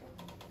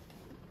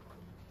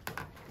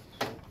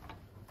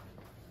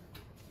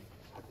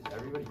 Is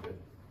everybody good?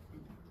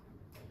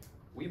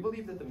 We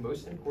believe that the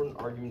most important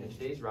argument in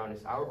today's round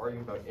is our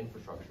argument about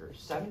infrastructure.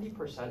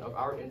 70% of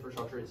our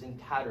infrastructure is in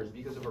tatters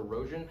because of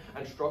erosion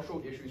and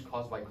structural issues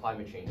caused by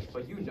climate change.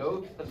 But you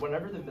know that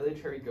whenever the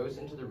military goes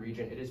into the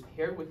region, it is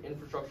paired with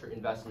infrastructure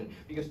investment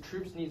because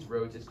troops needs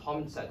roads. It's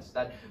common sense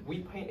that we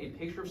paint a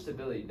picture of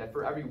stability, that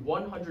for every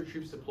 100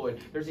 troops deployed,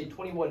 there's a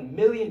 $21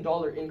 million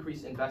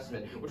increase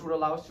investment, which would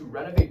allow us to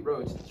renovate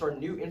roads, start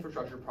new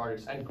infrastructure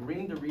projects, and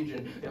green the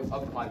region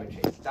of climate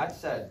change. That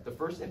said, the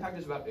first impact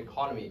is about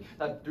economy,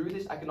 that through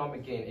this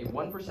economic gain, a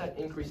 1%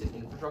 increase in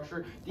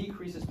infrastructure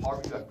decreases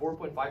poverty by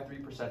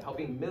 4.53%,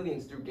 helping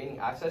millions through gaining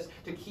access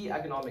to key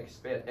economic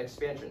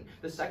expansion.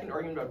 The second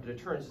argument about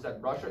deterrence is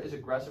that Russia is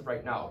aggressive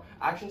right now.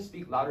 Actions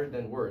speak louder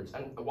than words,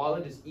 and while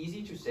it is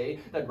easy to say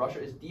that Russia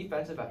is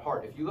defensive at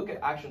heart, if you look at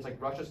actions like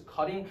Russia's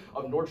cutting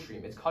of Nord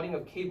Stream, its cutting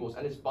of cables,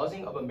 and its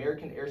buzzing of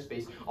American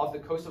airspace off the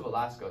coast of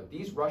Alaska,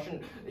 these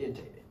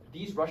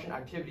Russian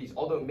activities,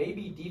 although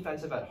maybe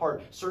defensive at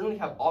heart, certainly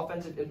have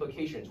offensive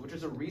implications, which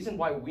is a reason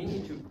why we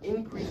need to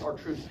increase our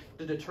troops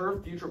to deter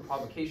future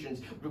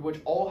provocations,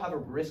 which all have a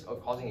risk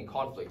of causing a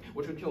conflict,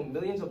 which would kill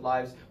millions of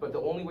lives, but the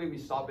only way we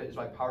stop it is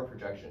by power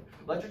projection.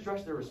 Let's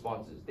address their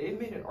responses. They've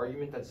made an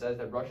argument that says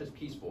that Russia is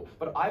peaceful,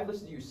 but I've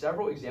listed you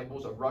several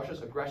examples of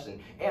Russia's aggression,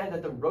 and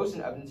that the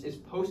Rosen evidence is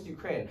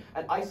post-Ukraine,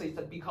 and isolates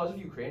that because of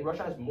Ukraine,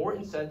 Russia has more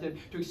incentive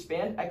to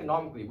expand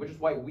economically, which is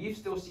why we've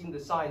still seen the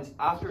signs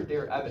after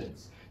their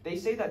evidence. They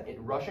say that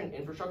Russian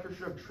infrastructure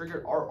should have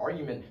triggered our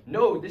argument.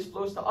 No, this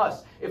flows to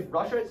us. If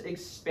Russia is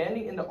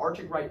expanding in the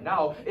Arctic right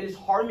now, it is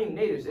harming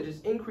natives, it is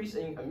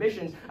increasing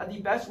emissions, and the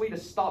best way to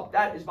stop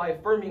that is by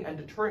affirming and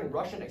deterring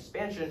Russian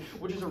expansion,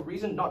 which is a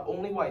reason not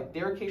only why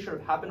their case should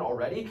have happened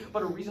already,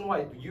 but a reason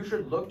why you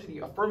should look to the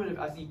affirmative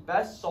as the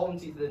best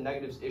solvency to the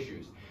negatives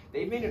issues.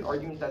 They've made an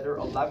argument that there are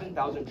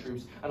 11,000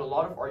 troops and a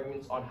lot of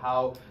arguments on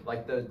how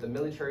the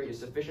military is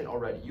sufficient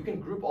already. You can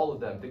group all of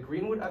them. The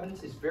Greenwood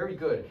evidence is very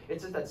good.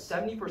 It says that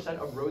 70% 90%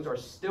 of roads are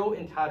still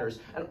in tatters.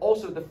 And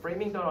also the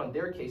framing done on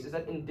their case is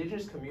that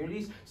indigenous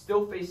communities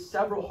still face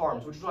several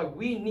harms, which is why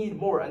we need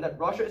more, and that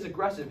Russia is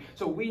aggressive,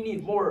 so we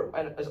need more,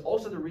 and is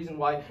also the reason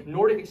why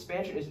Nordic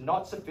expansion is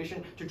not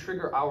sufficient to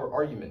trigger our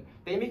argument.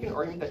 They make an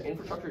argument that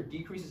infrastructure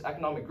decreases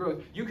economic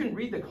growth. You can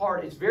read the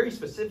card, it's very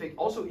specific.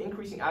 Also,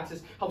 increasing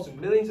access helps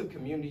millions of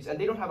communities, and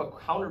they don't have a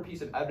counter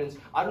piece of evidence.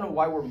 I don't know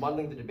why we're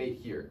muddling the debate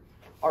here.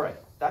 All right,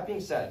 that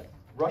being said,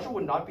 Russia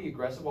would not be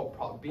aggressive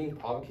while being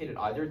provocated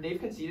either. They've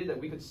conceded that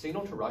we could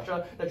signal to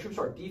Russia that troops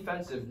are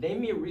defensive.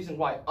 Name me a reason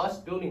why us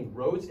building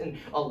roads in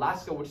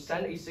Alaska would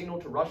send a signal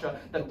to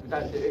Russia that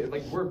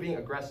like we're being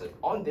aggressive.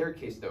 On their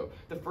case though,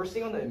 the first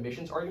thing on the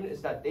emissions argument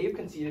is that they've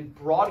conceded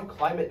broad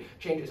climate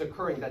change is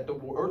occurring, that the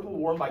Earth will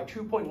warm by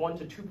 2.1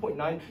 to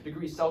 2.9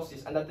 degrees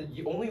Celsius, and that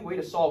the only way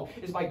to solve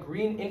is by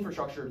green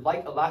infrastructure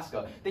like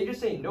Alaska. They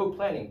just say no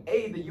planning.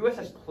 A, the US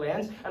has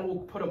plans and will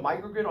put a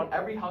microgrid on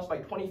every house by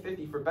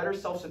 2050 for better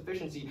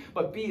self-sufficiency.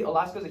 But B,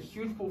 Alaska is a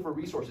huge pool for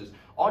resources.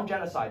 On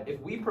genocide,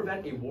 if we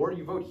prevent a war,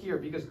 you vote here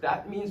because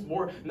that means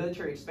more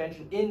military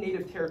expansion in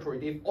native territory.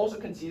 They've also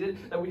conceded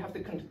that we have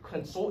to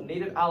consult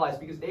native allies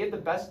because they have the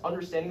best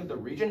understanding of the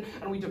region,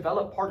 and we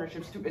develop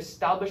partnerships to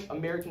establish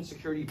American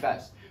security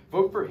best.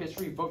 Vote for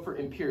history, vote for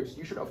empirics.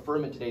 You should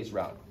affirm in today's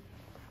round.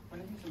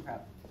 When did you some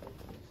prep? So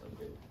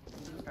good.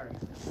 When did starting?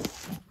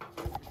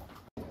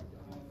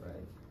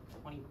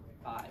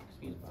 25,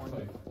 excuse me,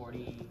 40,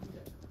 40,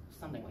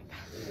 something like that.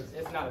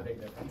 It's not a big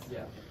difference.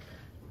 Yeah.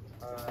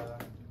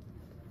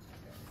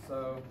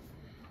 So,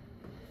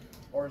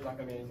 order's not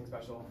going to be anything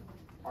special.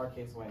 Our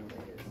case win is.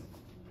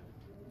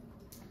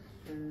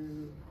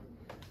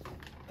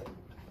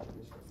 Let me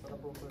just set up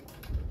real quick.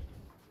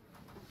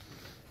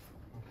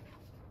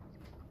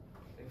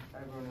 If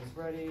everyone is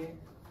ready,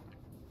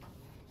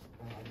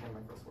 I'll begin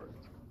my first word.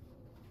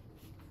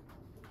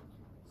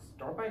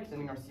 Start by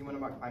extending our C1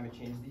 about climate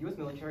change. The U.S.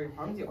 military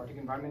harms the Arctic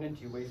environment in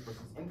two ways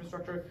versus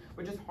infrastructure,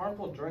 which is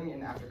harmful during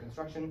and after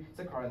construction.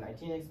 Sakara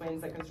 19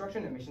 explains that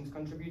construction emissions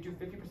contribute to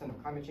 50%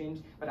 of climate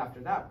change, but after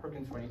that,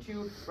 Perkins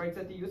 22 writes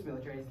that the U.S.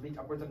 military has leaked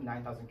upwards of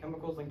 9,000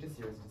 chemicals linked to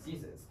serious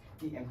diseases.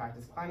 The impact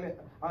is climate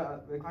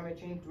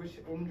change, which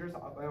injures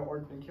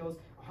or kills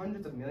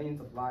hundreds of millions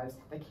of lives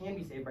that can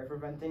be saved by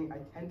preventing a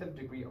 10th of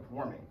degree of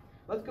warming.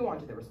 Let's go on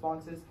to their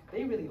responses.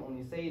 They really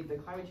only say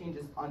that climate change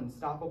is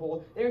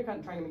unstoppable. They're kind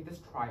of trying to make this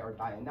try or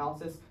die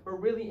analysis, but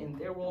really in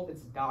their world,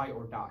 it's die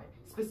or die.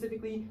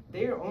 Specifically,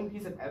 their own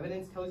piece of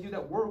evidence tells you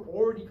that we're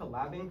already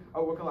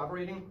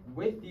collaborating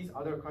with these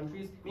other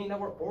countries, meaning that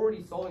we're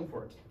already solving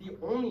for it. The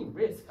only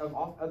risk of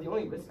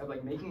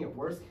like making it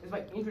worse is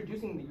by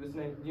introducing the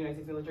United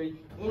States military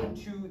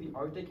into the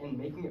Arctic and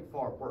making it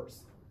far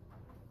worse.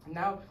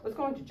 Now, let's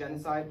go on to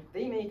genocide.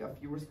 They make a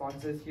few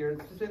responses here,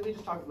 specifically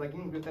just talking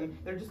with them.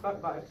 They're just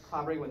about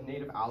collaborating with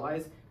native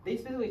allies. They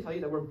specifically tell you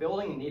that we're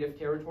building a native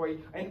territory,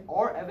 and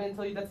our evidence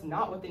tells you that's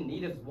not what the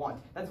natives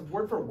want. That's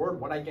word for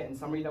word what I get in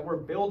summary, that we're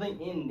building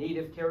in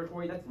native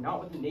territory. That's not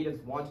what the natives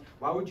want.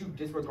 Why would you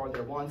disregard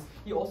their wants?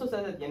 He also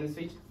says at the end of his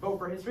speech, vote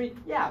for history.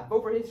 Yeah,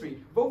 vote for history.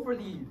 Vote for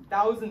the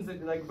thousands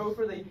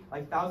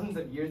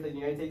of years that the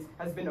United States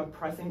has been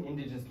oppressing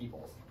indigenous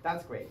peoples.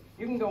 That's great.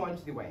 You can go on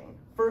to the weighing.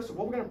 First,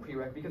 what we're going to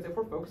prereq, because if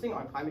we're focusing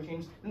on climate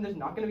change, then there's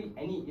not going to be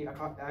any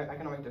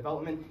economic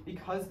development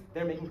because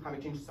they're making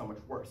climate change so much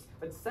worse.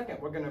 But second,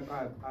 we're going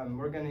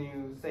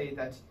to say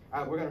that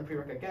we're going to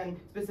prereq again,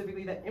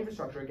 specifically that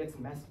infrastructure gets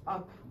messed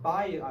up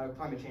by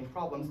climate change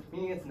problems,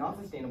 meaning it's not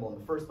sustainable in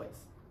the first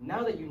place.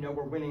 Now that you know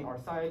we're winning our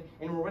side,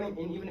 and we're winning,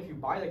 and even if you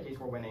buy the case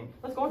we're winning,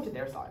 let's go on to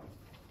their side.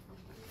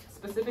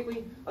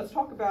 Specifically, let's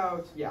talk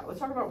about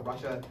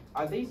Russia.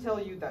 They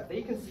tell you that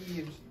they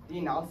conceived the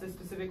analysis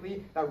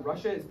specifically that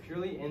Russia is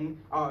purely in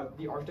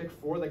the Arctic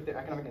for like the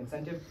economic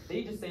incentive.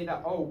 They just say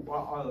that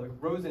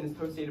Rosen is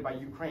post-stated by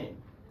Ukraine.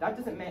 That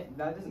doesn't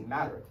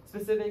matter.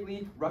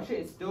 Specifically, Russia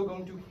is still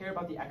going to care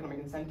about the economic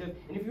incentive,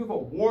 and if you have a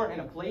war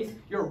in a place,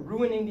 you're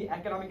ruining the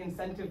economic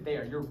incentive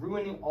there. You're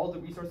ruining all the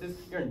resources.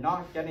 You're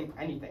not getting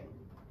anything.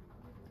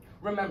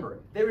 Remember,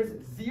 there is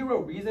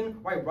zero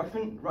reason why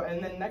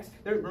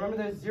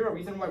there's zero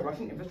reason why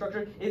Russian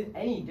infrastructure is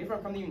any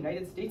different from the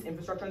United States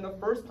infrastructure in the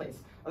first place.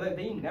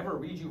 They never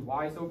read you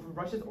why. So if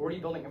Russia's already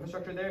building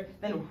infrastructure there,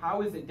 then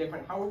how is it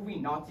different? How have we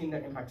not seen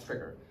their impacts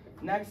trigger?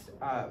 Next,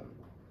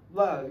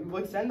 we'll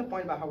extend the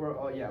point about how we're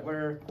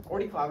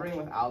already collaborating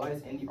with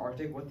allies in the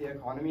Arctic with the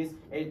economies.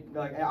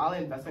 Ally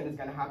investment is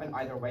going to happen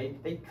either way.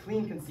 They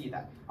clean concede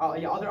that.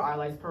 Other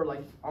allies per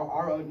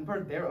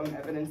their own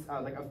evidence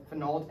of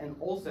Finland, and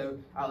also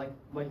per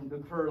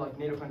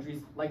NATO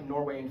countries like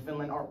Norway and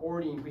Finland are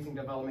already increasing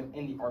development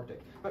in the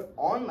Arctic. But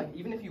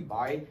even if you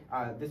buy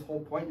this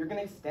whole point, you're going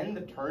to extend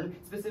the turn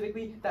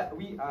specifically that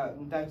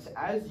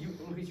as you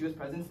increase U.S.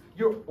 presence,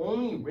 you're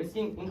only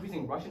risking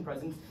increasing Russian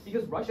presence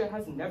because Russia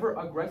has never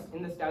aggressed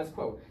in the status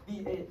quo.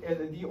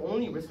 The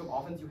only risk of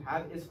offense you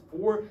have is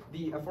for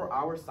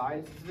our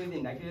side, specifically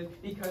the negative,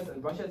 because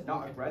Russia has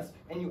not aggressed,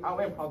 and you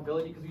outweigh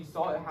probability because we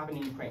saw it happen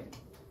in Ukraine.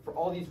 For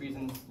all these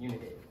reasons, you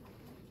negate.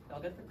 All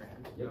good for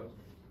Graham. Yep. You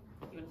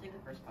want to take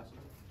the first question?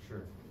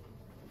 Sure.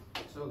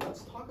 So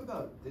let's talk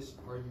about this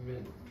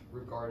argument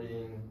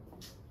regarding.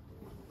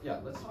 Yeah,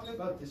 let's talk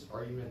about this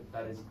argument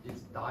that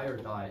it's die or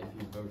die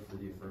if you vote for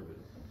the affirmative.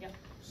 Yeah.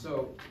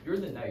 So you're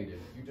the negative.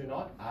 You do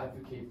not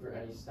advocate for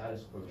any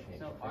status quo change.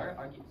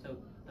 So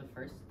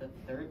the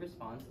third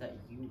response that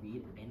you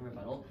read in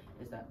rebuttal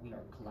is that we are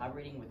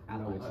collaborating with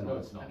allies. No,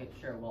 it's not. Okay,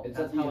 sure. Well, It's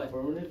that's that how the it.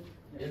 affirmative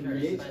It Sure,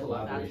 creates but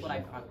collaboration. that's what I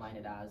frontline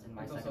it as in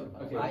my It's second also-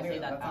 rebuttal. okay, I okay, say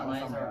that that's not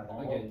allies summary. are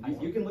all. Again,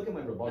 you can look at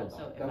my rebuttal. Yeah,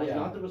 so if that I was can-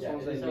 not the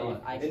response yeah, I it's made.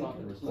 not- I it's can, not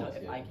the so response,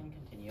 if yeah. I can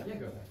continue. Yeah,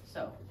 go ahead.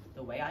 So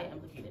the way I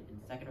implicated in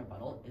second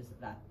rebuttal is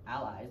that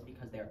allies,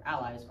 because they're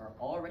allies, are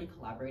already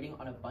collaborating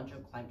on a bunch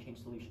of climate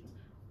change solutions.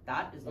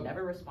 That is Okay.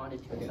 never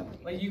responded to in Okay. summary.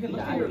 Like you can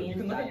look That at your means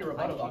you can look that at your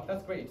rebuttal climate doc.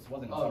 That's great. It just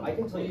wasn't. Oh, I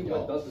can tell you Yeah,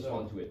 what does so-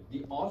 respond to it.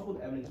 The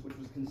Oswald evidence, which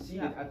was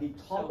conceded Yeah. at the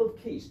top So- of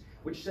case,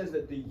 which says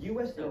that the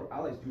U.S. and our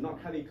allies do not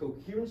have a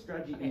coherent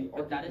strategy in Okay, the but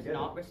Arctic that is together.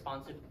 not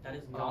responsive. That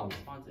is not Um,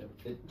 responsive.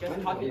 It Just kind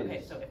of talking. is.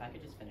 Okay, so if I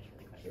could just finish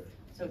really quick. Sure.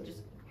 So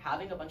just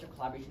having a bunch of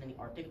collaboration in the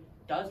Arctic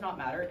does not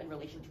matter in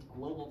relation to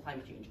global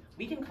climate change.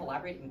 We can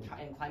collaborate in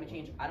climate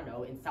change. I don't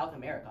know, in South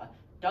America.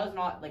 Does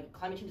not like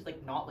climate change is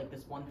like not like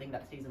this one thing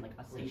that stays in like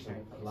a Wait, so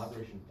stationary place.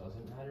 collaboration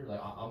doesn't matter? Like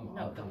I'm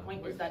No, the kinda-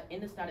 point is that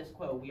in the status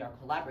quo, we are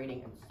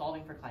collaborating and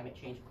solving for climate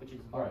change, which is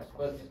your Alright,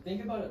 but responsibility.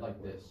 think about it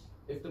like this.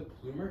 If the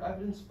Plumer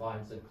evidence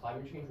finds that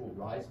climate change will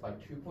rise by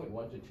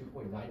 2.1 to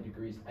 2.9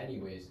 degrees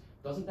anyways,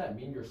 doesn't that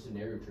mean your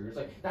scenario triggers?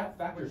 Like, that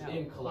factors No.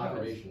 in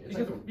collaboration. It's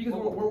Because, like, because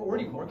we're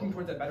already working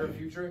towards a better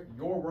future.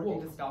 You're working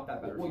Well, to stop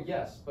that better well, future.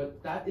 yes,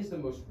 but that is the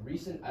most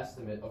recent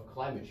estimate of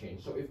climate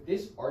change. So if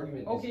this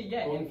argument Okay, is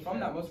yeah, going and from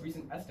that most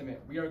recent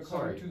estimate, we are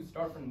Sorry. going to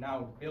start from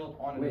now, build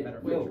on Wait, a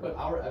better Wait, future. but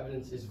our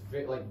evidence is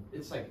very like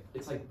it's like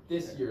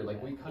this year.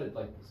 Like we cut it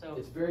like So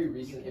it's very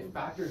recent. It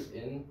factors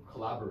in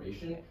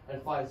collaboration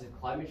and finds that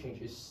climate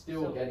change is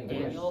still so getting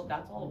Daniel, worse.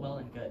 that's all well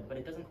and good, but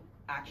it doesn't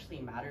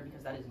actually matter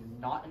because that is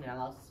not an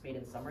analysis made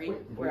in summary. Wait,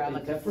 where I'm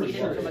it definitely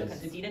from a is.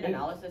 conceded It-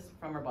 analysis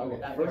from rebuttal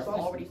Okay, that we're first off-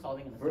 already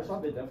solving in the First status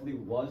off, it definitely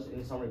was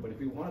in summary, but if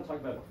we want to talk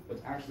about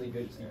what's actually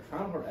good, it's the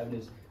crown of our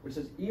evidence, which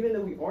says even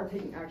though we are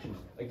taking actions,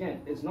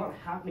 again, it's not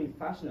happening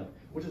fast enough,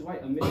 which is why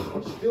emissions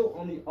are still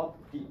on the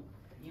upbeat.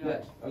 You know,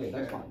 Yes, okay,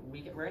 that's sure, fine.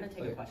 we're gonna take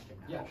Okay. a question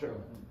now. Yeah, sure.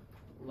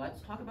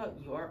 Let's talk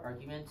about your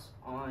arguments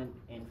on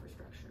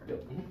infrastructure.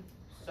 Yep.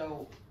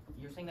 So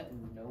you're saying that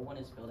no one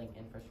is building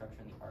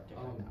infrastructure in the Arctic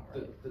right now,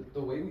 right?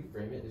 The way we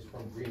frame it is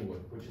from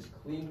Greenwood, which is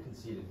clean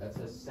conceded. That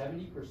says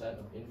 70%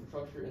 of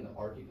infrastructure in the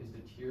Arctic is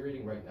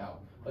deteriorating right now.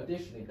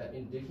 Additionally, that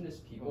indigenous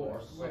people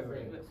are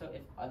suffering. So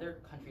if other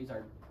countries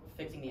are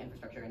fixing the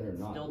infrastructure and They're it's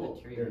not. still Well,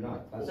 deteriorating. they're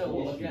not. That's So, the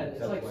well, issue. again, it's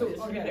That's like- why- so-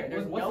 Just to be okay, fair,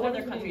 there's what's no the other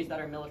difference countries between- that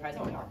are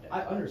militarizing the Arctic.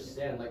 I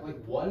understand, like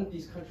one,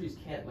 these countries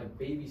can't like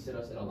babysit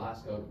us in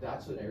Alaska.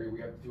 That's an area we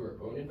have to do our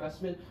own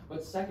investment.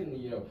 But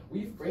secondly,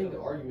 we frame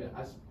the argument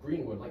as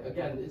Greenwood. Like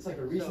again, it's like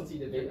a recency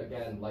debate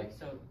again. Like,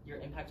 So your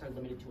impacts are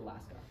limited to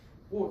Alaska.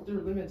 well, there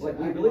are limits. Like,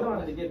 we really don't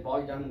have to get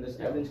bogged down in this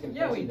Yeah. evidence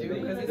Yeah, we comparison do,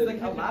 debate. because it's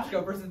like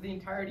Alaska versus the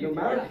entirety No of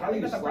the matter Arctic. how I think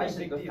you that's a pretty slice it,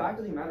 big the deal. fact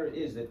of the matter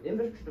is that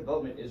infrastructure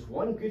development is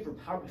one, good for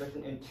power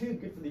production, and two,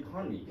 good for the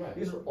economy. Right.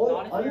 These are all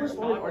Not if you're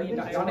unresponded not-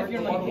 arguments. Not that if are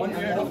you're hard like to one get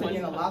year out. living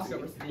in Alaska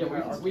versus the Yeah,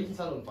 entire Arctic. we can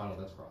settle in final.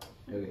 That's cross.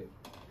 Okay,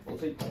 we'll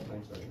take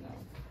time starting now.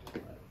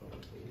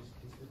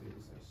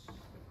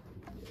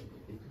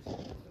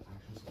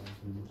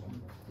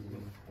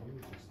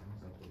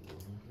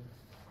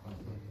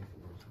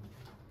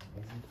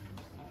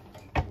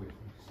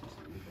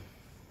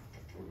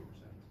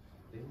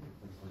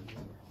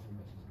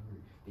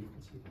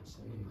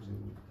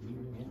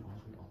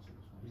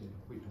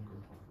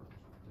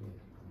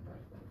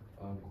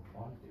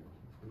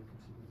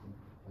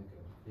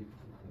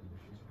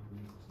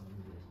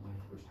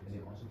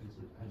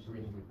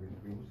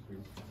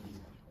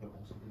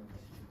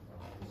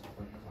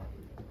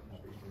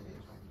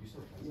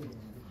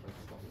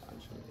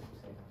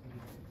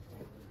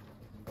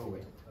 Oh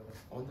wait,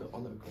 on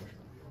the question,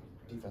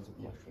 defensive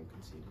posture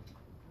conceded.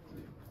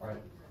 All right.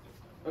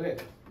 Okay.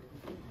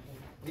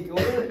 The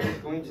order is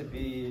going to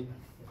be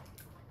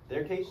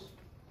their case,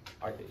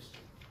 our case.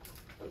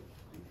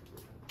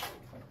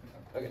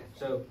 Okay,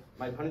 so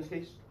my opponent's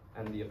case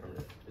and the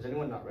affirmative. Is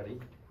anyone not ready?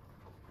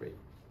 Great.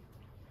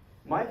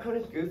 My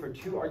opponents go for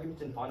two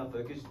arguments in final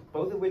focus,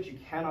 both of which you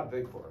cannot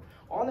vote for.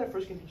 On their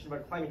first contention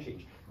about climate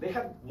change, they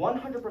have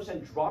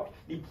 100% dropped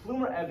the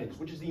Plumer evidence,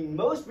 which is the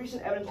most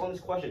recent evidence on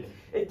this question.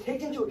 It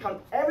takes into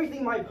account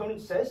everything my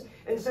opponent says,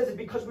 and it says that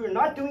because we are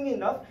not doing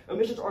enough,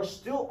 emissions are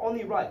still on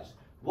the rise.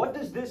 What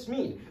does this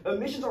mean?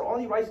 Emissions are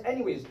on the rise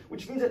anyways,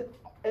 which means that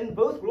in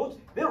both worlds,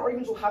 their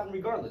arguments will happen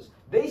regardless.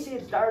 They say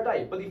it's die or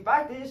die, but the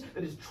fact is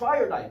that it's try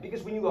or die,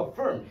 because when you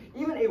affirm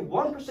even a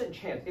 1%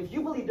 chance, if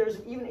you believe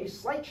there's even a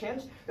slight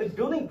chance that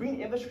building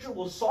green infrastructure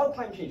will solve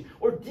climate change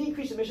or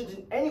decrease emissions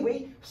in any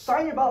way,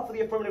 sign your ballot for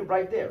the affirmative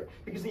right there,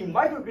 because the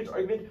microgrids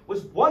argument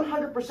was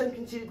 100%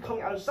 conceded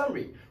coming out of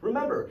summary.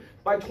 Remember,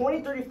 by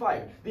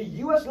 2035, the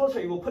US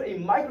military will put a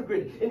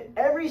microgrid in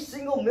every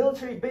single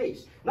military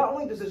base. Not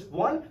only does this,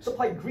 one,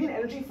 supply green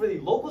energy for the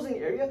locals in the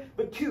area,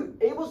 but two,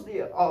 enables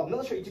the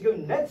military to go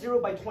net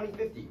zero by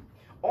 2050.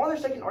 On their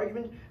second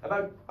argument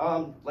about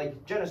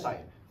like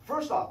genocide.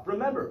 First off,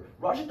 remember,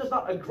 Russia does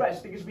not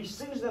aggress because we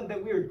signal to them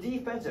that we are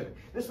defensive.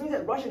 This means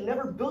that Russia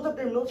never built up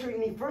their military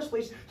in the first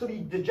place, so the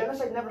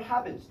genocide never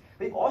happens.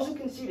 They've also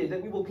conceded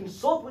that we will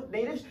consult with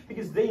natives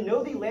because they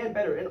know the land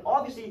better, and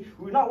obviously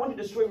we would not want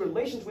to destroy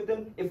relations with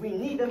them if we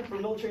need them for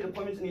military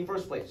deployments in the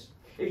first place.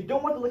 If you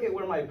don't want to look at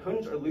where my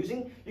opponents are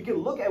losing, you can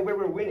look at where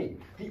we're winning.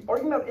 The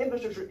argument about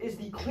infrastructure is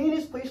the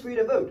cleanest place for you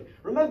to vote.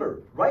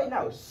 Remember, right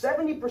now,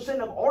 70%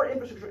 of our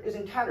infrastructure is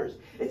in tatters.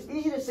 It's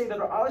easy to say that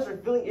our allies are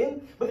filling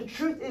in, but the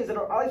truth is that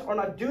our allies are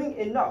not doing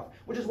enough,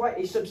 which is why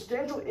a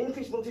substantial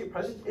increased military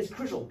presence is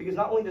crucial, because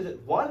not only does it,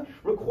 one,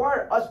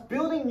 require us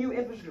building new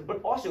infrastructure,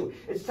 but also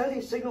it sends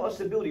a signal of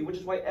stability, which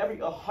is why every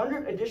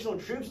 100 additional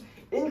troops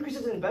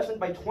increases investment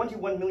by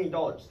 $21 million.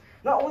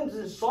 Not only does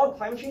it solve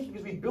climate change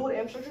because we build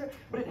infrastructure,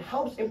 but it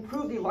helps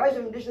improve the lives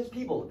of indigenous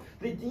people.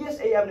 The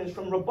DSA evidence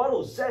from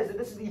rebuttals says that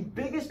this is the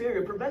biggest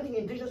barrier preventing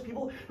indigenous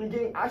people from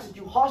getting access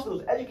to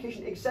hospitals,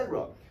 education,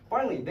 etc.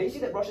 Finally, they see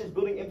that Russia is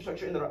building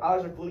infrastructure and that our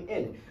allies are filling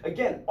in.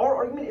 Again, our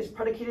argument is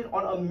predicated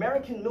on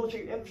American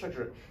military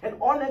infrastructure. And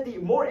on that, the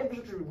more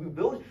infrastructure we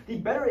build, the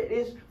better it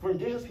is for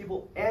indigenous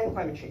people and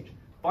climate change.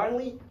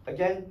 Finally,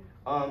 again,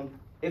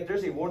 if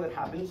there's a war that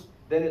happens,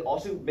 then it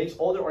also makes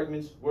all their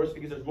arguments worse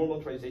because there's more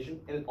militarization,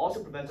 and it also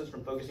prevents us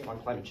from focusing on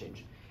climate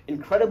change.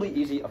 Incredibly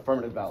easy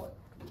affirmative ballot.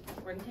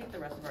 We're going to take the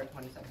rest of our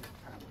 20 seconds.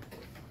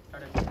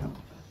 Start it now.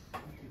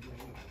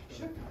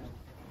 Sure.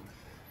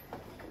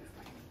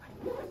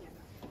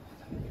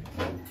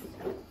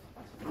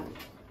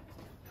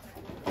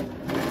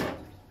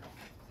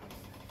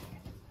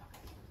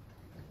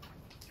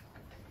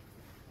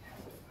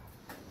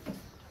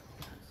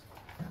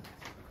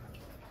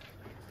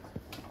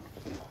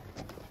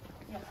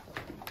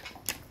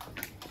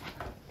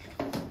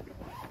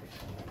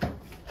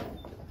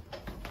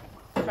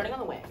 Starting on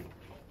the way.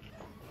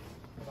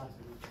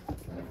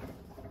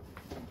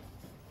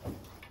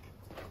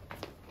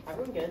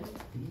 Everyone good?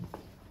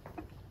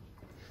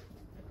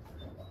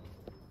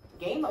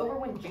 Game over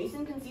when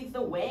Jason concedes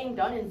the weighing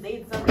done in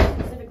Zaid's summary.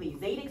 Specifically,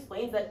 Zaid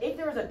explains that if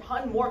there is a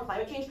ton more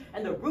climate change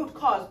and the root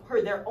cause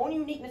per their own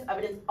uniqueness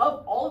evidence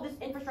of all of this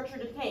infrastructure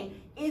decaying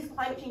is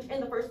climate change in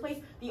the first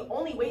place, the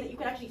only way that you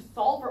can actually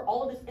solve for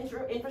all of this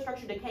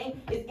infrastructure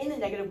decaying is in the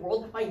negative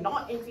world by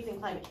not increasing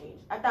climate change.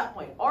 At that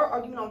point, our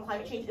argument on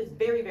climate change is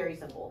very, very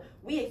simple.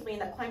 We explain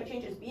that climate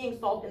change is being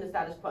solved in the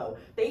status quo.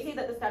 They say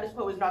that the status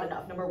quo is not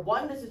enough. Number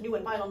one, this is new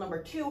and final.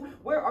 Number two,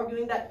 we're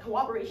arguing that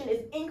cooperation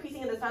is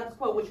increasing in the status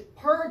quo, which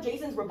per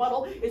Jason's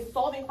rebuttal is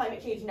solving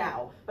climate change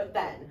now. But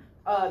then,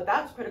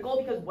 that's critical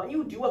because when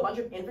you do a bunch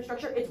of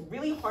infrastructure, it's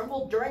really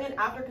harmful during and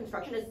after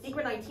construction, as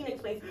Secret 19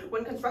 explains,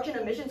 when construction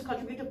emissions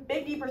contribute to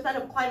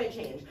 50% of climate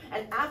change.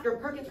 And after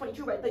Perkins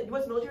 22, right, the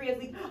U.S. military has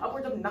leaked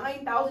upwards of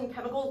 9,000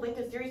 chemicals linked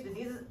to serious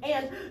diseases,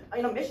 and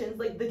in emissions,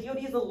 like the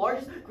DoD is the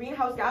largest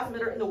greenhouse gas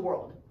emitter in the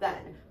world.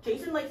 Then,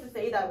 Jason likes to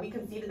say that we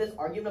conceded this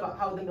argument about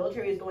how the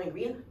military is going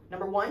green.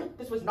 Number one,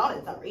 this was not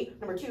in summary.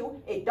 Number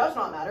two, it does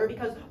not matter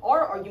because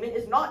our argument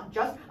is not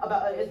just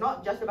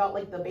about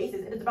like the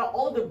bases. It is about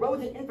all of the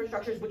roads and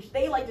infrastructures which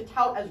they like to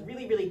tout as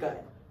really, really good.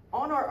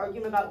 On our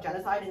argument about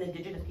genocide and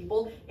indigenous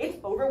people, it's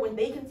over when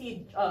they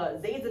concede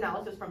Zaid's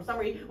analysis from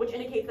summary, which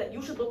indicates that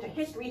you should look to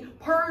history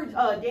per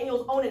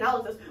Daniel's own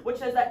analysis, which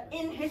says that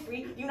in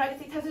history, the United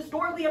States has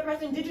historically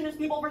oppressed indigenous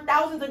people for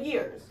thousands of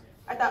years.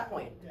 At that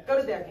point, go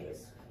to their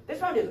case. This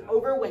round is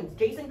over when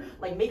Jason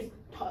concedes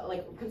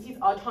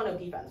a ton of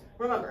defense.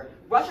 Remember,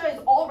 Russia is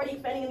already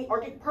expanding in the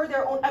Arctic per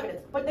their own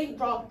evidence, but they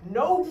draw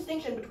no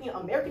distinction between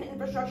American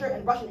infrastructure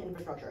and Russian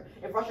infrastructure.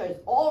 If Russia is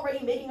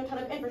already making a ton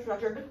of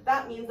infrastructure,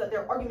 that means that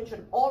their argument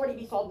should already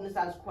be solved in the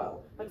status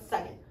quo. But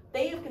second,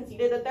 they have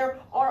conceded that there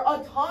are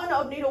a ton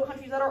of NATO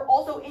countries that are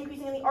also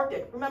increasing in the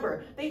Arctic.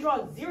 Remember, they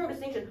draw zero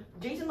distinction.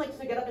 Jason likes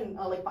to get up in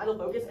final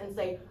focus and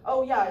say,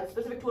 oh yeah, it's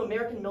specific to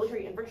American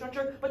military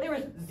infrastructure, but there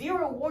is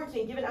zero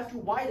warranty given as to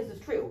why this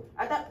is true.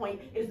 At that point,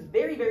 it is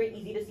very, very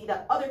easy to see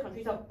that other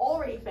countries have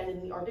already expanded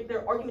in the Arctic.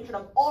 Their argument should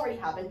have already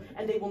happened,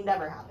 and they will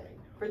never happen.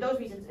 For those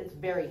reasons, it's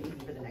very easy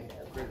for the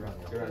negative. Great round.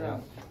 Good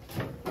round.